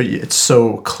before, but it's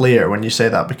so clear when you say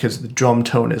that because the drum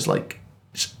tone is like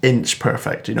inch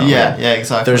perfect. You know? What I mean? Yeah,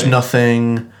 exactly. There's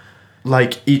nothing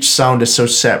like each sound is so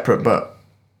separate but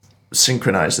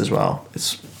synchronized as well.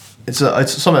 It's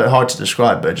something hard to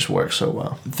describe, but it just works so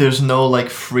well. There's no like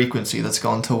frequency that's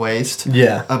gone to waste.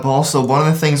 Yeah. But also, one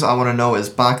of the things I want to know is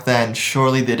back then,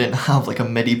 surely they didn't have like a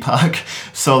MIDI pack.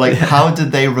 So like, how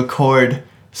did they record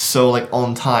so like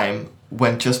on time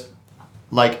when just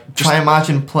try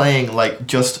imagine playing like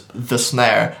just the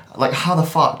snare. Like how the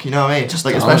fuck, you know what I mean? Just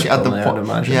like especially at the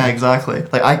point. Yeah, exactly.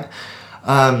 Like like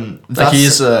he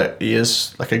is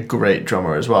like a great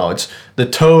drummer as well. It's the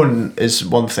tone is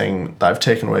one thing that I've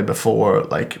taken away before,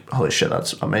 like holy shit,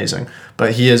 that's amazing.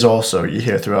 But he is also, you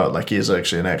hear throughout, like he is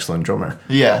actually an excellent drummer.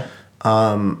 Yeah.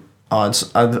 And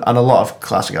a lot of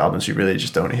classic albums you really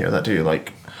just don't hear that, do you?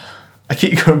 Like I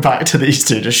keep going back to these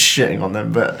two, just shitting on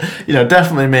them, but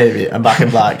definitely Maybe and Back in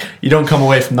Black. You don't come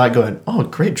away from that going, oh,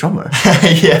 great drummer.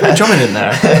 Great drumming in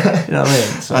there. You know what I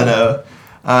mean? So. I know.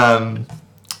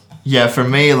 Yeah, for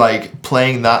me, like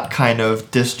playing that kind of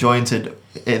disjointed,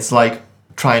 it's like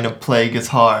trying to play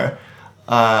guitar,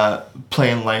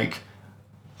 playing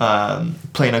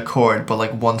a chord, but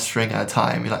like one string at a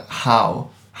time. You're like, how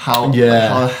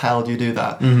the hell do you do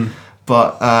that? Mm-hmm.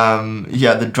 But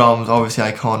the drums obviously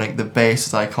iconic, the bass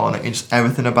is iconic, and just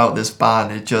everything about this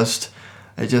band, it just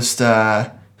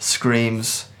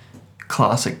screams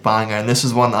classic banger. And this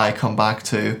is one that I come back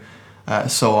to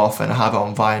so often. I have it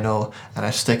on vinyl and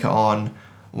I stick it on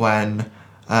when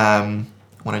I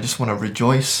just want to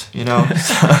rejoice, so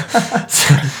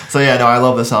I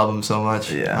love this album so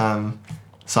much.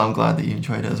 So I'm glad that you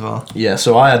enjoyed it as well. Yeah,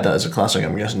 so I had that as a classic.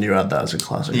 I'm guessing you had that as a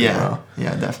classic as well.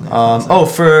 Yeah, definitely.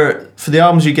 For the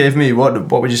albums you gave me, what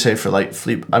would you say for like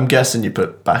Fleet? I'm guessing you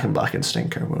put Back in Black and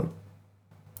Stinker.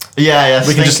 Yeah,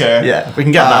 we Stinker. We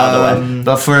can get that out of the way.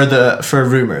 But for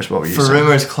Rumours, what were you saying? For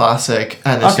Rumours, classic,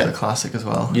 and this is a classic as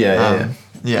well. Yeah.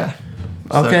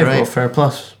 So okay, great. well, fair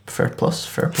play.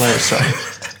 Sorry.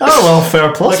 Oh well,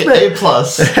 fair plus. Like A+,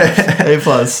 A+,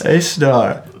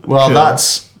 A-star. Well, cool.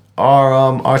 That's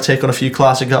our take on a few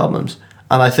classic albums,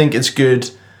 and I think it's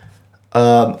good.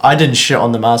 I didn't shit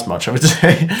on them as much, I would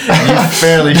say. You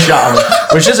fairly shit on them,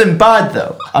 which isn't bad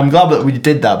though. I'm glad that we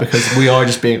did that because we are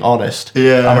just being honest.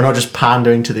 Yeah. And we're not just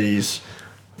pandering to these,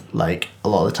 like, a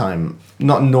lot of the time,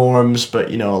 not norms,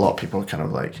 but, a lot of people are kind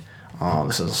of like, oh,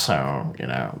 this is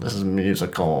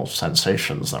musical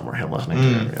sensations that we're here listening to.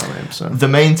 You know what I mean? So. The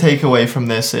main takeaway from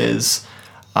this is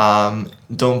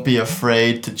don't be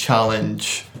afraid to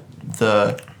challenge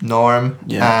the norm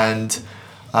and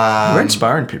We're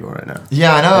inspiring people right now.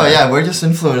 Yeah, I know. Yeah, we're just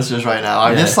influencers right now.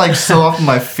 I'm just like so up in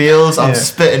my feels. I'm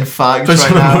spitting facts Put right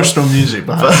some now. emotional music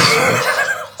behind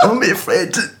it. Don't be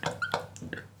afraid to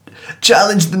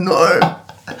challenge the norm.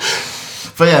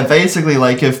 But yeah, basically,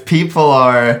 like if people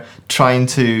are trying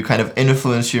to kind of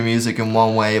influence your music in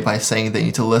one way by saying they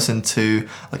need to listen to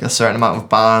like a certain amount of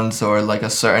bands or like a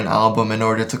certain album in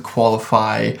order to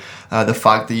qualify the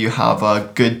fact that you have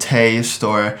a good taste,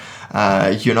 or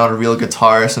you're not a real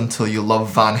guitarist until you love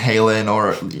Van Halen,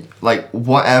 or like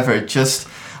whatever, just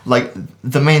like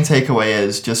the main takeaway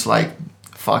is just like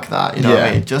fuck that, you know what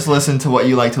I mean? Just listen to what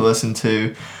you like to listen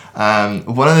to.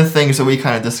 One of the things that we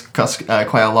kind of discuss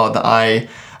quite a lot that I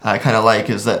kind of like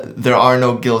is that there are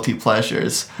no guilty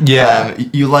pleasures.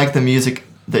 You like the music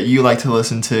that you like to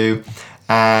listen to,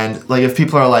 and like if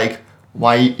people are like,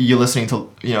 why you listening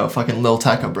to, you know, fucking Lil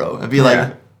Tecca, bro? And be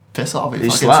like, piss off, he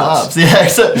fucking slaps. Yeah,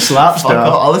 so, slaps, fuck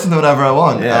off, I'll listen to whatever I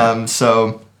want. Yeah.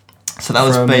 So that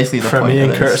was basically the point. From me of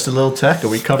and this. Curtis to Lil Tecca,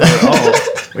 we cover it all.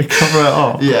 We cover it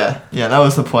all. Yeah, that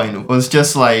was the point. It was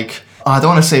just like, I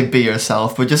don't want to say be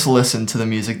yourself, but just listen to the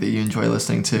music that you enjoy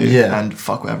listening to, and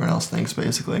fuck what everyone else thinks,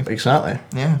 basically. Exactly.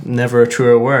 Yeah. Never a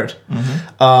truer word.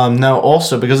 Now,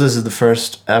 also, because this is the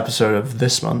first episode of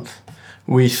this month,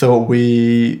 we thought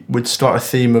we would start a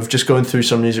theme of just going through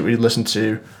some music we listened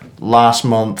to last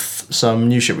month, some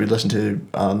new shit we listened to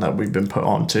that we've been put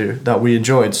on to that we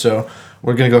enjoyed. So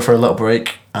we're going to go for a little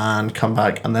break and come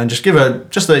back and then just give a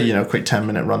quick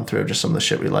 10-minute run through of just some of the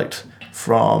shit we liked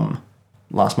from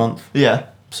last month. Yeah.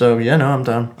 So yeah, no, I'm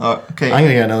down. Oh, okay. I'm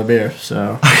gonna get another beer.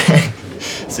 So. Okay.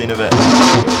 See you in a bit.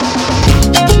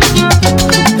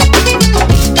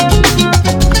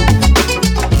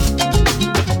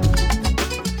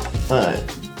 Alright,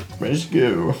 ready to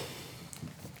go.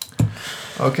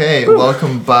 Okay,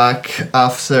 welcome back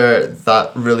after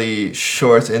that really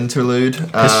short interlude.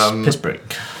 Piss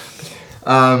break.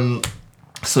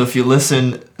 So if you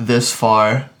listen this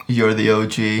far, you're the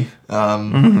OG.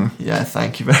 Yeah,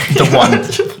 thank you very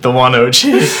much. The one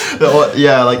OG.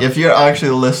 Yeah, like if you're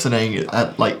actually listening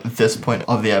at like this point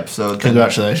of the episode, then,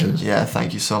 Congratulations. yeah,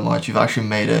 thank you so much. You've actually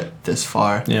made it this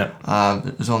far. Yeah.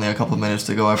 There's only a couple of minutes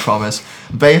to go, I promise.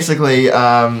 Basically,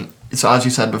 so as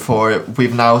you said before,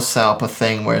 we've now set up a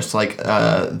thing where it's like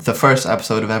the first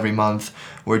episode of every month,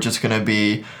 we're just gonna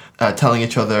be telling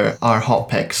each other our hot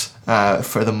picks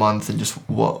for the month and just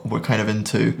what we're kind of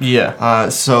into. Yeah.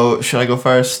 So should I go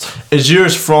first? Is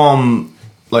yours from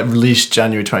like released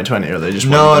January 2020, or are they just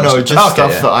No, just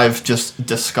stuff that I've just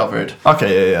discovered.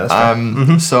 Okay, yeah.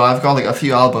 That's So I've got like a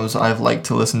few albums that I've liked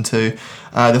to listen to.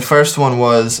 The first one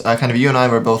was kind of, you and I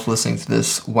were both listening to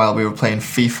this while we were playing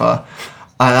FIFA,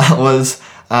 and that was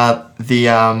the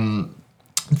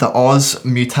Oz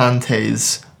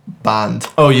Mutantes band.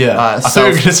 Oh yeah. I thought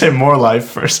you were gonna say More Life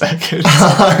for a second.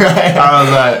 Right. I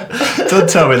was like, don't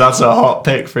tell me that's a hot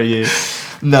pick for you.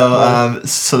 No,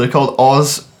 so they're called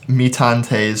Oz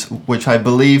Mutantes, which I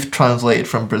believe translated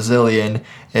from Brazilian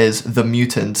is The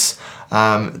Mutants.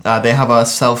 They have a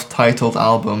self-titled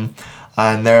album,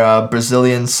 and they're a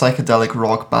Brazilian psychedelic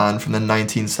rock band from the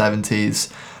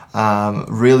 1970s.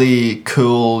 Really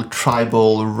cool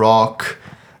tribal rock,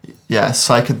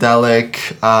 psychedelic,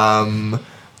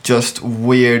 just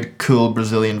weird, cool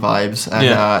Brazilian vibes,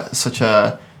 and such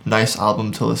a nice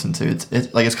album to listen to.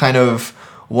 It's kind of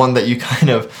one that you kind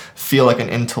of feel like an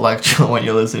intellectual when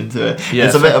you're listening to it. Yeah,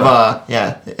 it's a bit of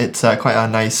it's quite a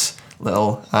nice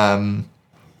little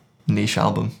niche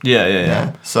album.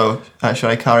 Yeah. So should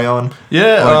I carry on?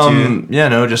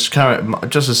 Yeah. Just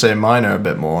to say mine are a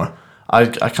bit more. I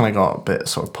kind of got a bit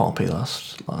sort of poppy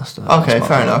last. Okay,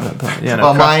 fair enough.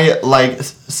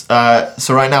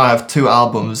 So right now I have 2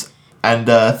 albums and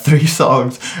 3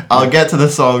 songs. I'll get to the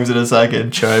songs in a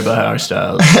second. Cherry by Harry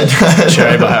Styles,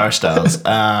 Cherry by Harry Styles,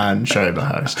 and Cherry by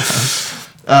Harry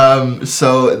Styles.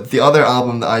 So the other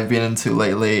album that I've been into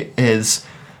lately is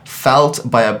Felt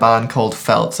by a band called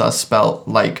Felt. So that's spelled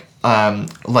like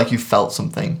you felt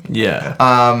something.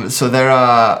 Yeah. So they're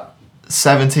a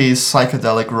 70s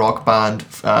psychedelic rock band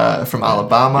from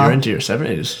Alabama. You're into your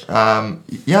 70s. I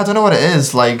don't know what it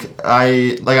is.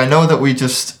 I know that we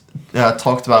just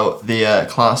talked about the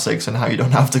classics and how you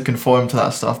don't have to conform to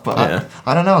that stuff, but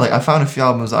I don't know. I found a few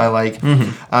albums that I like.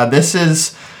 This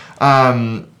is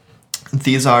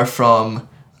these are from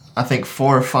I think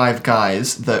 4 or 5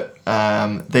 guys that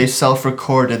they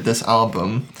self-recorded this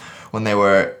album when they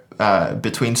were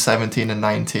between 17 and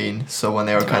 19, so when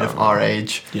they were kind of our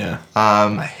age. Yeah.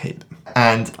 I hate them.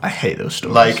 And I hate those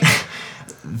stories.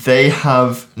 They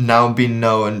have now been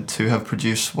known to have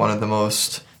produced one of the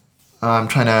most, I'm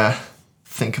trying to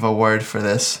think of a word for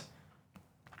this,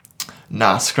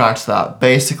 nah, scratch that.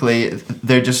 Basically,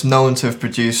 they're just known to have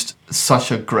produced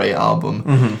such a great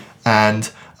album.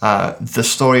 And the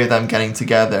story of them getting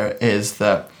together is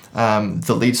that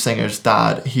the lead singer's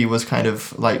dad, he was kind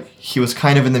of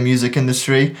in the music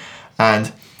industry,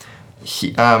 and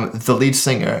the lead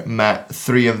singer met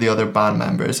 3 of the other band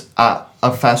members at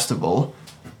a festival,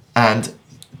 and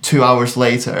 2 hours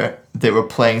later they were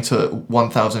playing to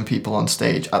 1,000 people on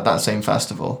stage at that same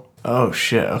festival. Oh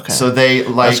shit! Okay. So they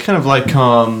It's kind of like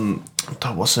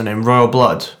what's the name? Royal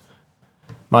Blood.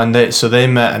 Man, they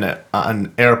met at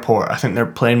an airport. I think their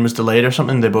plane was delayed or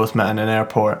something. They both met in an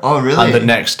airport. Oh really? And the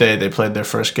next day they played their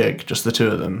first gig, just the 2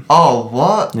 of them. Oh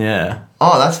what? Yeah.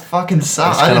 Oh, that's fucking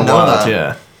sad. It's I didn't know wild, that.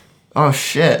 Yeah. Oh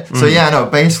shit. So yeah, no,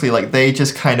 basically like they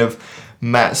just kind of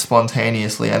met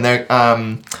spontaneously, and they're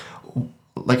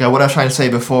like what I was trying to say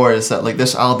before is that like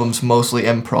this album's mostly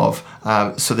improv.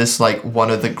 So this is like one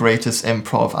of the greatest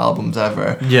improv albums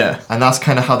ever. Yeah. And that's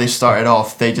kind of how they started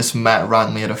off. They just met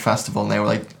randomly at a festival, and they were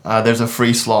like, "There's a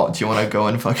free slot. Do you want to go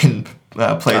and fucking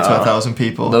play to 1,000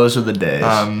 people?" Those are the days.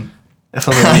 If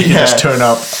only you could just turn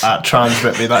up at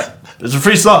Transmit, be like, "There's a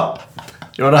free slot.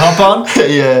 You want to hop on?"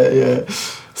 yeah.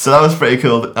 So that was pretty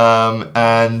cool.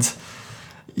 And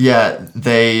yeah,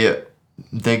 they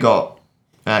got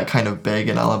kind of big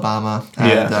in Alabama.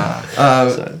 And,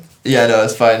 yeah, no,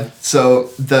 it's fine. So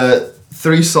the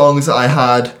 3 songs that I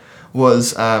had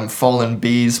was Fallen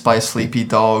Bees by Sleepy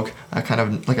Dog, a kind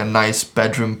of like a nice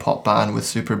bedroom pop band with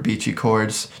super beachy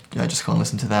chords. I just can't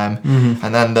listen to them.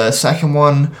 And then the second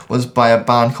one was by a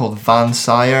band called Van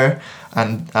Sire,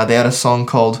 and they had a song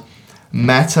called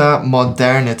Meta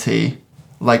Modernity.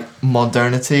 Like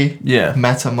modernity? Yeah.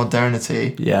 Meta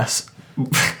Modernity. Yes.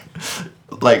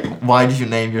 Like, why did you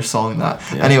name your song that?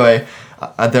 Yeah. Anyway,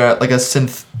 they're like a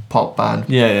synth pop band.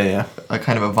 Yeah. A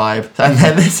kind of a vibe. And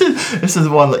then this is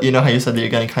one that, you know how you said that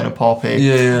you're getting kind of poppy.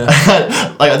 Yeah.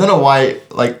 Like, I don't know why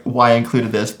I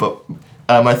included this, but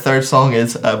my third song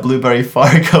is Blueberry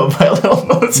Fargo by Lil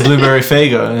Mosey. Blueberry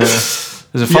Fago. Yeah.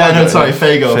 Is it Fargo? Yeah, no, sorry,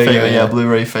 Fago. Yeah,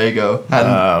 Blueberry Fago.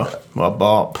 And, what a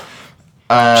bop.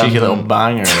 Cheeky little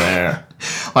banger there.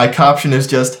 My caption is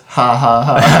just ha ha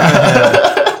ha.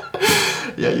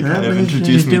 Yeah, you kind of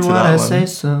introduced me to that one. Say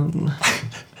so.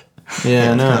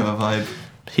 Yeah, no. Kind of a vibe.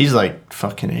 He's like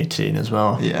fucking 18 as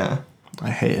well. Yeah. I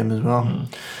hate him as well.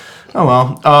 Oh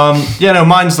well. Yeah, no,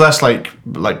 mine's less like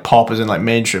pop as in like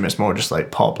mainstream. It's more just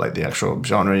like pop, like the actual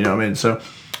genre. You know what I mean? So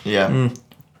yeah.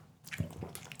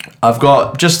 I've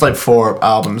got just like 4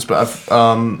 albums, but I've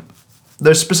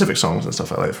there's specific songs and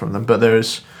stuff I like from them. But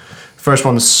there's first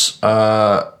one's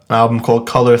an album called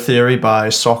Color Theory by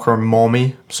Soccer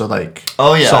Mommy. So like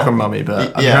Soccer Mummy,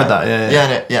 but I've heard that.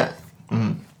 Yeah.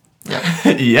 Mm. Yeah.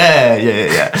 yeah.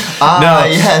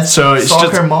 Yes. So it's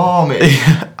Soccer just, Mommy.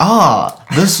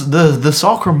 the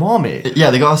Soccer Mommy.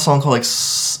 Yeah, they got a song called like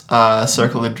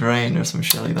Circle the Drain or some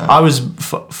shit like that. I was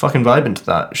fucking vibing to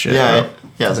that shit. Yeah,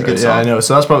 it's a good song. Yeah, I know.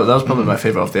 So that was probably my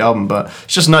favorite off the album. But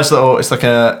it's just a nice little. It's like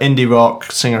a indie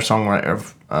rock singer songwriter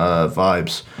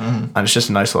vibes, and it's just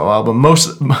a nice little album.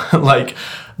 Most like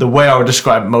the way I would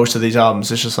describe most of these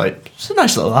albums, it's just like it's a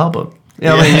nice little album. You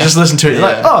know what I mean? You just listen to it, you're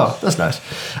like, oh, that's nice.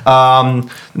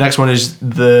 Next one is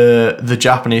the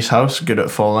Japanese House, Good at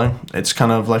Falling. It's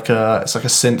kind of like a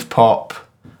synth pop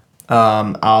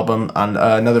album, and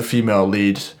another female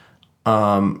lead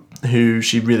who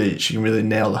she can really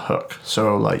nail the hook.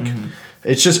 So like,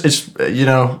 it's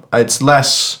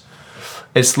less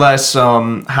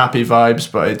happy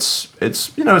vibes, but it's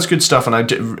it's good stuff, and I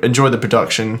enjoy the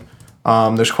production.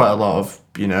 There's quite a lot of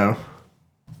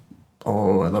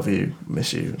oh, I love you,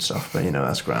 miss you and stuff, but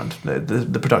that's grand.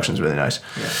 The production's really nice.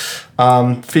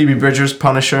 Phoebe Bridgers,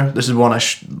 Punisher. This is one I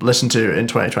listened to in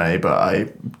 2020, but I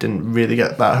didn't really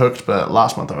get that hooked. But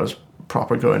last month I was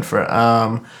proper going for it.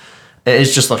 It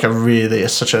is just like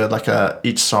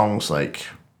each song's like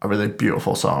a really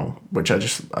beautiful song, which I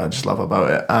just love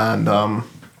about it. And I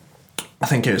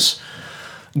think it's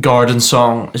Garden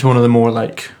Song is one of the more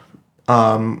like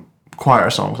quieter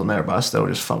songs on there, but I still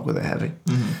just fuck with it heavy.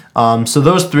 So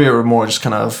those 3 were more just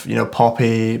kind of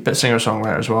poppy, bit singer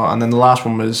songwriter as well. And then the last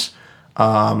one was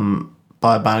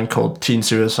by a band called Teen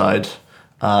Suicide.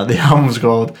 The album was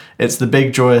called It's the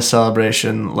Big Joyous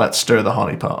Celebration, Let's Stir the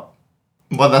Honey Pot.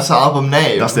 Well, that's the album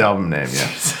name. That's the album name,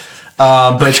 yeah.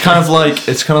 But it's kind of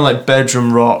like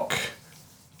bedroom rock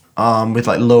with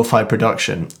like lo-fi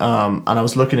production. And I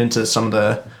was looking into some of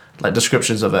the like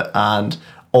descriptions of it, and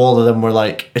all of them were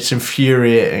like, it's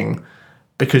infuriating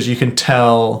because you can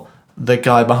tell the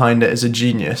guy behind it is a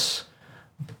genius,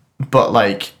 but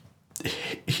like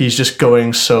he's just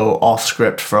going so off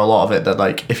script for a lot of it that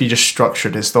like if he just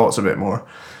structured his thoughts a bit more,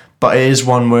 but it is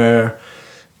one where,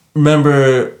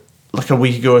 remember, like a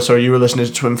week ago or so, you were listening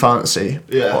to Twin Fantasy.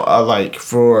 Yeah. Like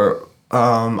for,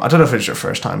 I don't know if it was your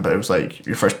first time, but it was like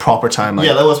your first proper time. Like,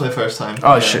 yeah, that was my first time.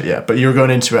 Oh, shit, yeah. But you were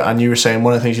going into it and you were saying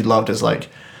one of the things you loved is like,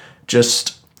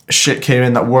 just shit came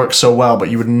in that works so well, but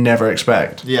you would never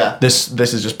expect. Yeah. This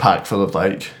is just packed full of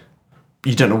like,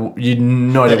 you don't know, you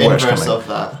no idea where it's coming. The inverse of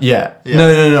that. Yeah. Yeah.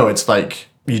 No. It's like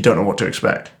you don't know what to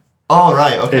expect. Oh,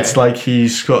 right. Okay. It's like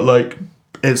he's got like,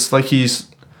 it's like he's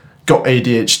got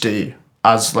ADHD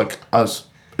as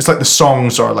it's like the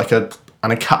songs are like an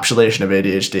encapsulation of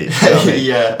ADHD. You know what I mean?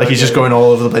 Yeah. Like he's just going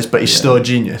all over the place, but he's still a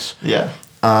genius. Yeah.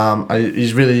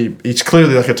 He's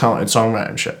clearly like a talented songwriter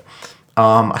and shit.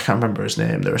 I can't remember his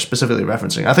name. They were specifically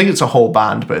referencing. I think it's a whole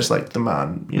band, but it's like the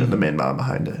man, the main man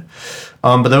behind it.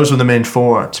 But those were the main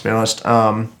four, to be honest.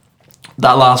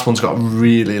 That last one's got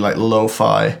really like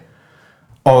lo-fi.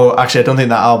 Oh, actually, I don't think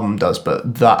that album does,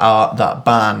 but that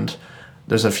band,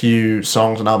 there's a few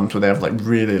songs and albums where they have like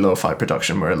really lo-fi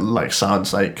production where it like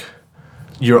sounds like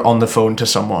you're on the phone to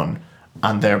someone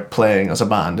and they're playing as a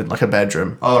band in like a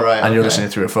bedroom. Oh, right. And you're listening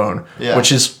through a phone. Yeah.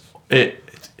 Which is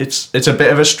it's a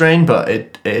bit of a strain, but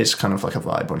it is kind of like a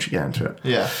vibe once you get into it.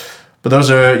 Yeah. But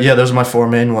those are my four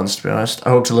main ones, to be honest.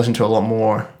 I hope to listen to a lot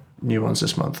more new ones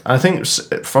this month. And I think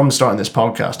from starting this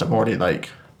podcast, I'm already like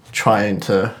trying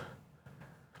to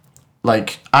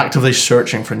like actively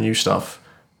searching for new stuff.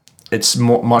 It's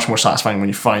much more satisfying when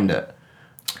you find it.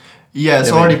 Yeah,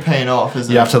 it's already paying off,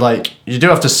 isn't it? You do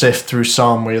have to sift through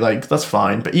some where you're like, that's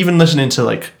fine. But even listening to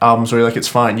like albums where you're like, it's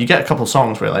fine, you get a couple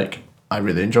songs where you're like, I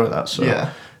really enjoy that. So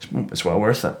yeah. It's well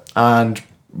worth it. And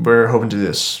we're hoping to do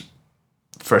this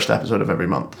first episode of every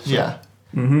month. So. Yeah.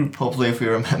 Mm-hmm. Hopefully if we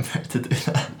remember to do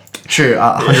that. True,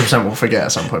 100% we'll forget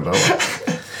at some point, but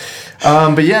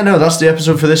but yeah, no, that's the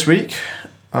episode for this week.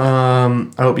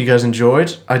 I hope you guys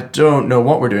enjoyed. I don't know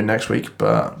what we're doing next week,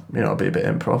 but it'll be a bit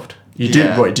improv.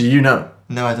 Do you know?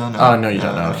 No, I don't know. Oh, no, you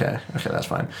don't know. Okay, that's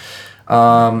fine.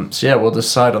 So yeah, we'll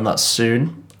decide on that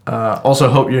soon. Also,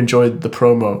 hope you enjoyed the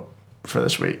promo for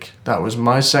this week. That was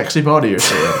my sexy body you're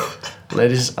seeing,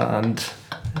 ladies and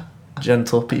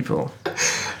gentle people.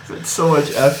 It's so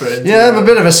much effort. Yeah, I'm a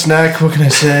bit of a snack. What can I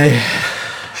say?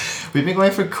 We've been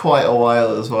going for quite a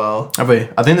while as well. Have we?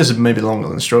 I think this is maybe longer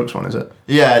than the Strokes one, is it?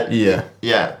 Yeah. Yeah.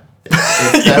 Yeah.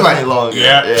 It's definitely longer.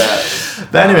 Yeah.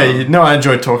 But anyway, I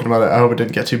enjoyed talking about it. I hope it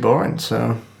didn't get too boring.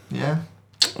 So yeah.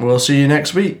 We'll see you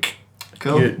next week.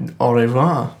 Cool. Au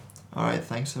revoir. All right.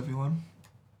 Thanks, everyone.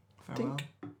 Farewell.